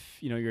 If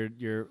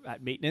you're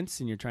at maintenance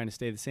and you're trying to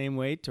stay the same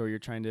weight, or you're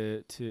trying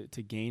to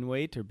gain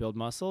weight or build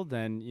muscle,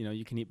 then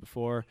you can eat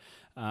before.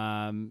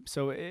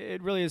 So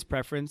it really is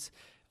preference.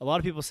 A lot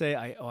of people say,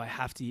 I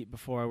have to eat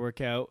before I work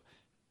out.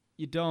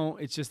 You don't.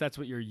 It's just that's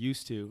what you're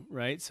used to,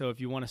 right? So if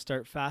you want to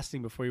start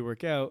fasting before you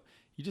work out,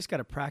 you just got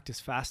to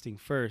practice fasting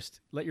first.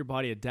 Let your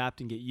body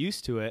adapt and get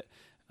used to it,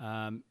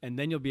 and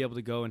then you'll be able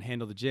to go and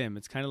handle the gym.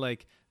 It's kind of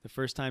like the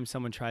first time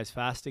someone tries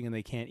fasting and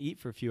they can't eat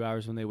for a few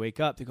hours when they wake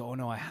up. They go, oh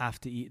no, I have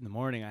to eat in the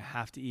morning. I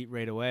have to eat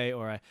right away,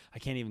 or I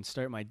can't even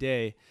start my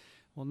day.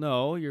 Well,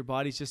 no, your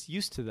body's just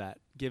used to that.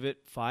 Give it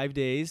 5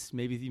 days,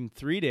 maybe even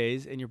 3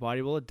 days, and your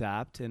body will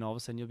adapt, and all of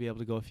a sudden you'll be able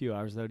to go a few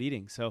hours without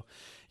eating. So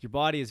your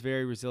body is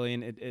very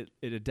resilient. It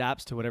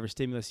adapts to whatever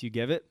stimulus you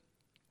give it.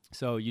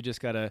 So you just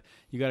gotta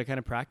kind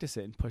of practice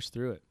it and push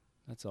through it.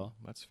 That's all.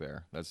 That's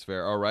fair.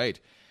 All right.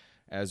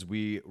 As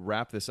we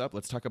wrap this up,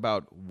 let's talk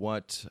about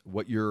what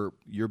your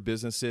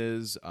business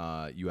is.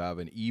 You have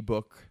an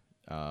ebook.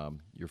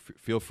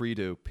 Feel free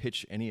to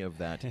pitch any of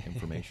that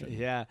information.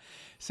 Yeah.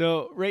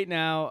 So right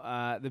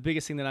now, the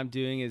biggest thing that I'm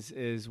doing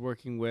is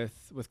working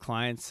with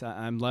clients.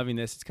 I'm loving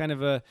this. It's kind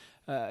of a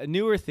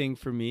newer thing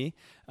for me.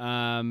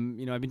 I've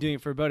been doing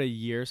it for about a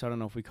year, so I don't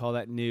know if we call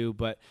that new,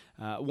 but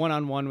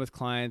one-on-one with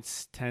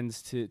clients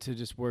tends to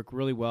just work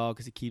really well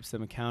because it keeps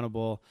them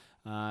accountable.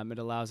 It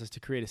allows us to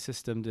create a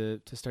system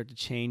to start to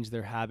change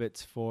their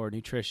habits for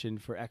nutrition,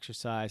 for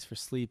exercise, for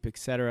sleep,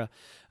 etc.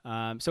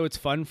 So it's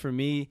fun for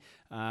me.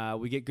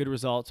 We get good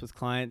results with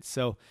clients.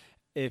 So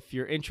if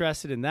you're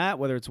interested in that,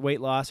 whether it's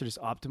weight loss or just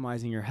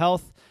optimizing your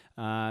health,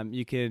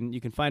 you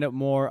can find out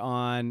more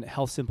on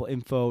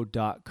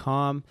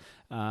healthsimpleinfo.com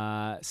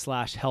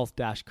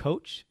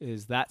 /health-coach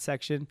is that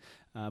section.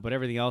 But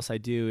everything else I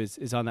do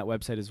is on that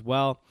website as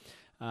well.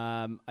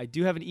 I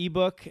do have an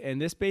ebook, and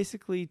this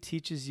basically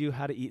teaches you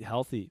how to eat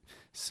healthy.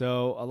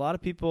 So a lot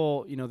of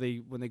people,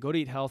 when they go to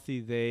eat healthy,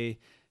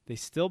 they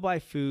still buy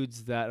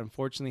foods that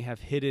unfortunately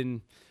have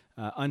hidden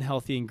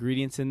unhealthy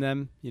ingredients in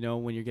them.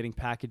 When you're getting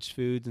packaged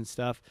foods and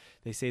stuff,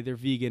 they say they're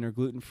vegan or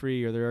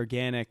gluten-free or they're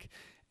organic.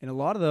 And a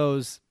lot of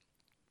those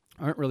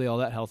aren't really all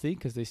that healthy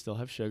because they still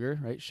have sugar,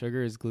 right?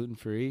 Sugar is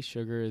gluten-free,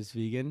 sugar is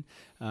vegan.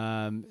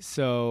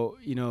 So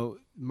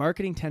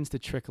marketing tends to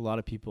trick a lot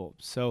of people.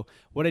 So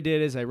what I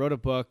did is I wrote a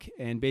book,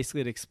 and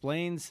basically it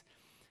explains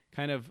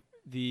kind of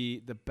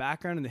the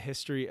background and the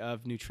history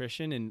of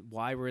nutrition and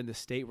why we're in the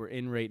state we're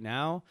in right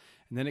now.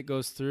 And then it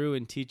goes through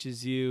and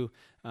teaches you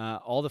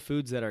all the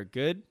foods that are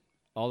good,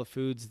 all the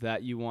foods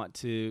that you want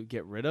to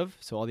get rid of.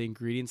 So all the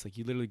ingredients, like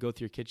you literally go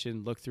through your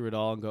kitchen, look through it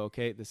all and go,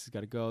 okay, this has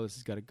got to go, this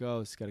has got to go,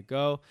 this has got to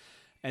go.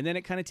 And then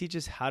it kind of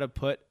teaches how to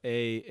put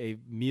a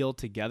meal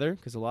together,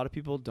 because a lot of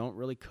people don't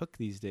really cook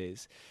these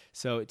days.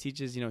 So it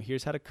teaches,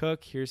 here's how to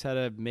cook, here's how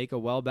to make a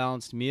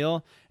well-balanced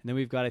meal. And then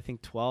we've got, I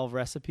think, 12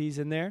 recipes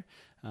in there.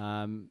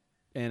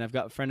 And I've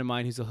got a friend of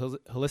mine who's a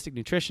holistic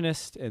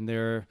nutritionist, and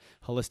they're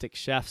holistic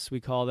chefs, we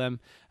call them.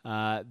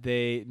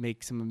 They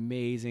make some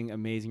amazing,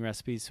 amazing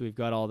recipes. So we've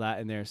got all that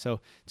in there.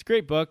 So it's a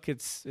great book.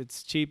 It's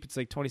cheap. It's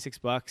like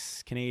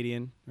 $26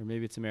 Canadian, or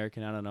maybe it's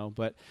American. I don't know.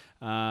 But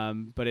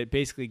it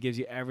basically gives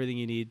you everything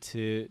you need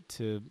to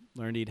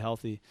learn to eat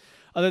healthy.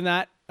 Other than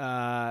that,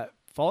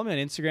 follow me on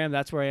Instagram.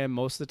 That's where I am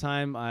most of the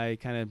time. I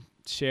kind of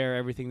share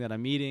everything that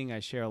I'm eating.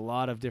 I share a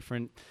lot of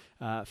different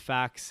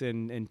facts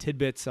and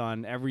tidbits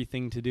on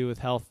everything to do with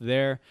health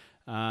there.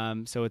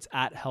 So it's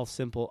at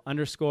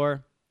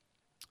 @healthsimple_.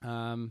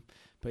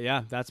 But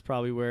yeah, that's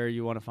probably where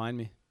you want to find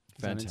me.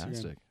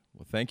 Fantastic.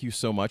 Well, thank you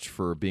so much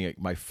for being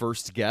my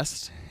first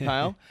guest,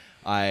 Kyle.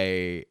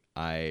 I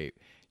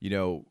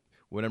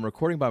when I'm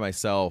recording by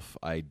myself,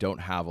 I don't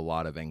have a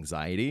lot of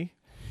anxiety,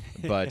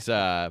 but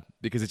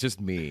because it's just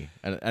me,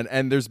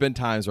 and there's been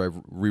times where I've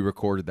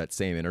re-recorded that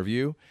same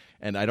interview,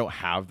 and I don't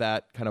have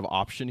that kind of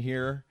option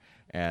here.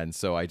 And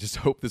so I just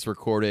hope this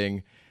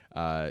recording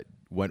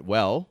went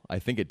well. I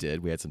think it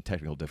did. We had some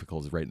technical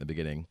difficulties right in the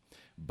beginning.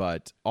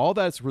 But all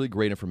that's really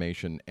great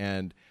information,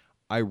 and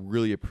I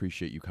really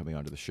appreciate you coming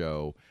onto the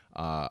show.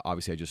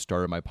 Obviously, I just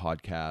started my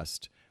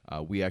podcast.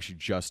 We actually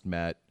just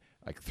met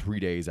like 3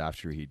 days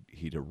after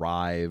he'd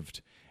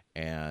arrived.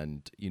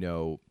 And,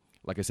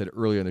 like I said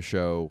earlier in the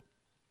show,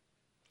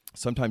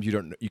 sometimes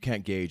you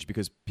can't gauge,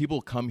 because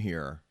people come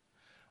here,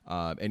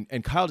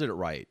 and Kyle did it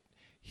right.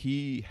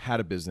 He had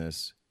a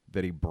business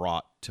that he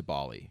brought to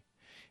Bali.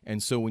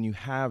 And so when you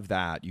have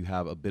that, you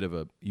have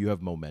you have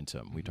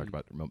momentum. We talked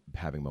about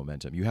having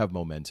momentum. You have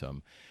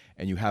momentum,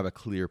 and you have a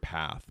clear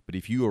path. But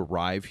if you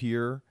arrive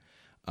here,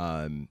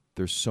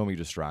 there's so many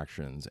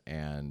distractions,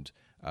 and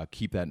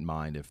keep that in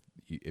mind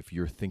if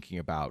you're thinking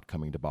about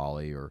coming to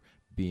Bali or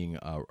being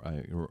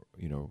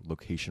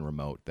location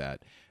remote,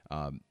 that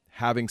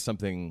having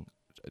something,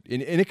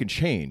 and it can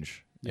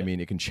change. Yeah. I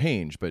mean, it can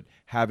change, but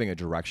having a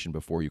direction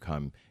before you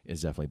come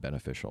is definitely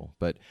beneficial.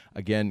 But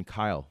again,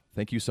 Kyle,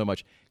 thank you so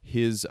much.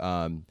 His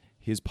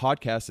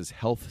podcast is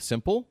Health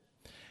Simple,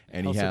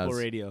 and Health he has Simple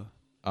Radio.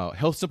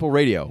 Health Simple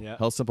Radio. Yeah.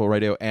 Health Simple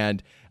Radio,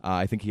 and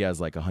I think he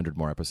has like 100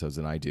 more episodes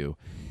than I do,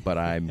 but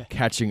I'm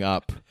catching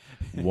up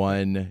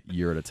 1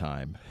 year at a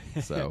time.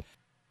 So.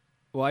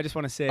 Well, I just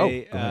want to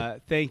say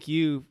thank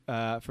you,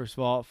 first of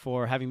all,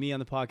 for having me on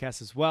the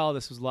podcast as well.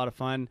 This was a lot of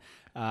fun.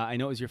 I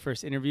know it was your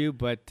first interview,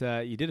 but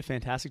you did a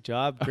fantastic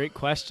job. Great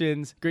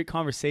questions, great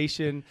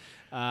conversation.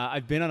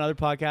 I've been on other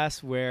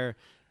podcasts where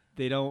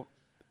they don't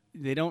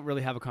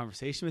really have a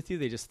conversation with you.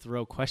 They just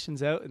throw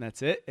questions out, and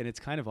that's it. And it's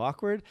kind of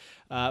awkward.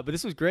 But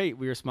this was great.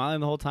 We were smiling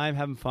the whole time,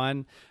 having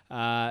fun.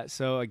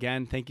 So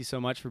again, thank you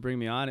so much for bringing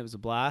me on. It was a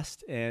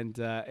blast, and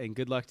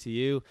good luck to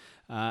you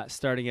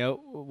starting out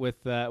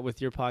with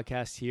your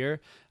podcast here.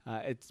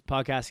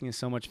 Podcasting is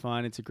so much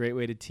fun. It's a great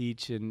way to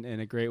teach and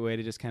a great way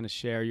to just kind of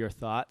share your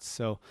thoughts.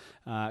 So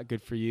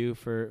good for you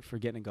for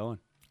getting it going.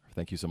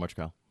 Thank you so much,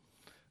 Kyle.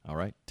 All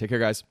right. Take care,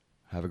 guys.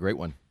 Have a great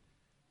one.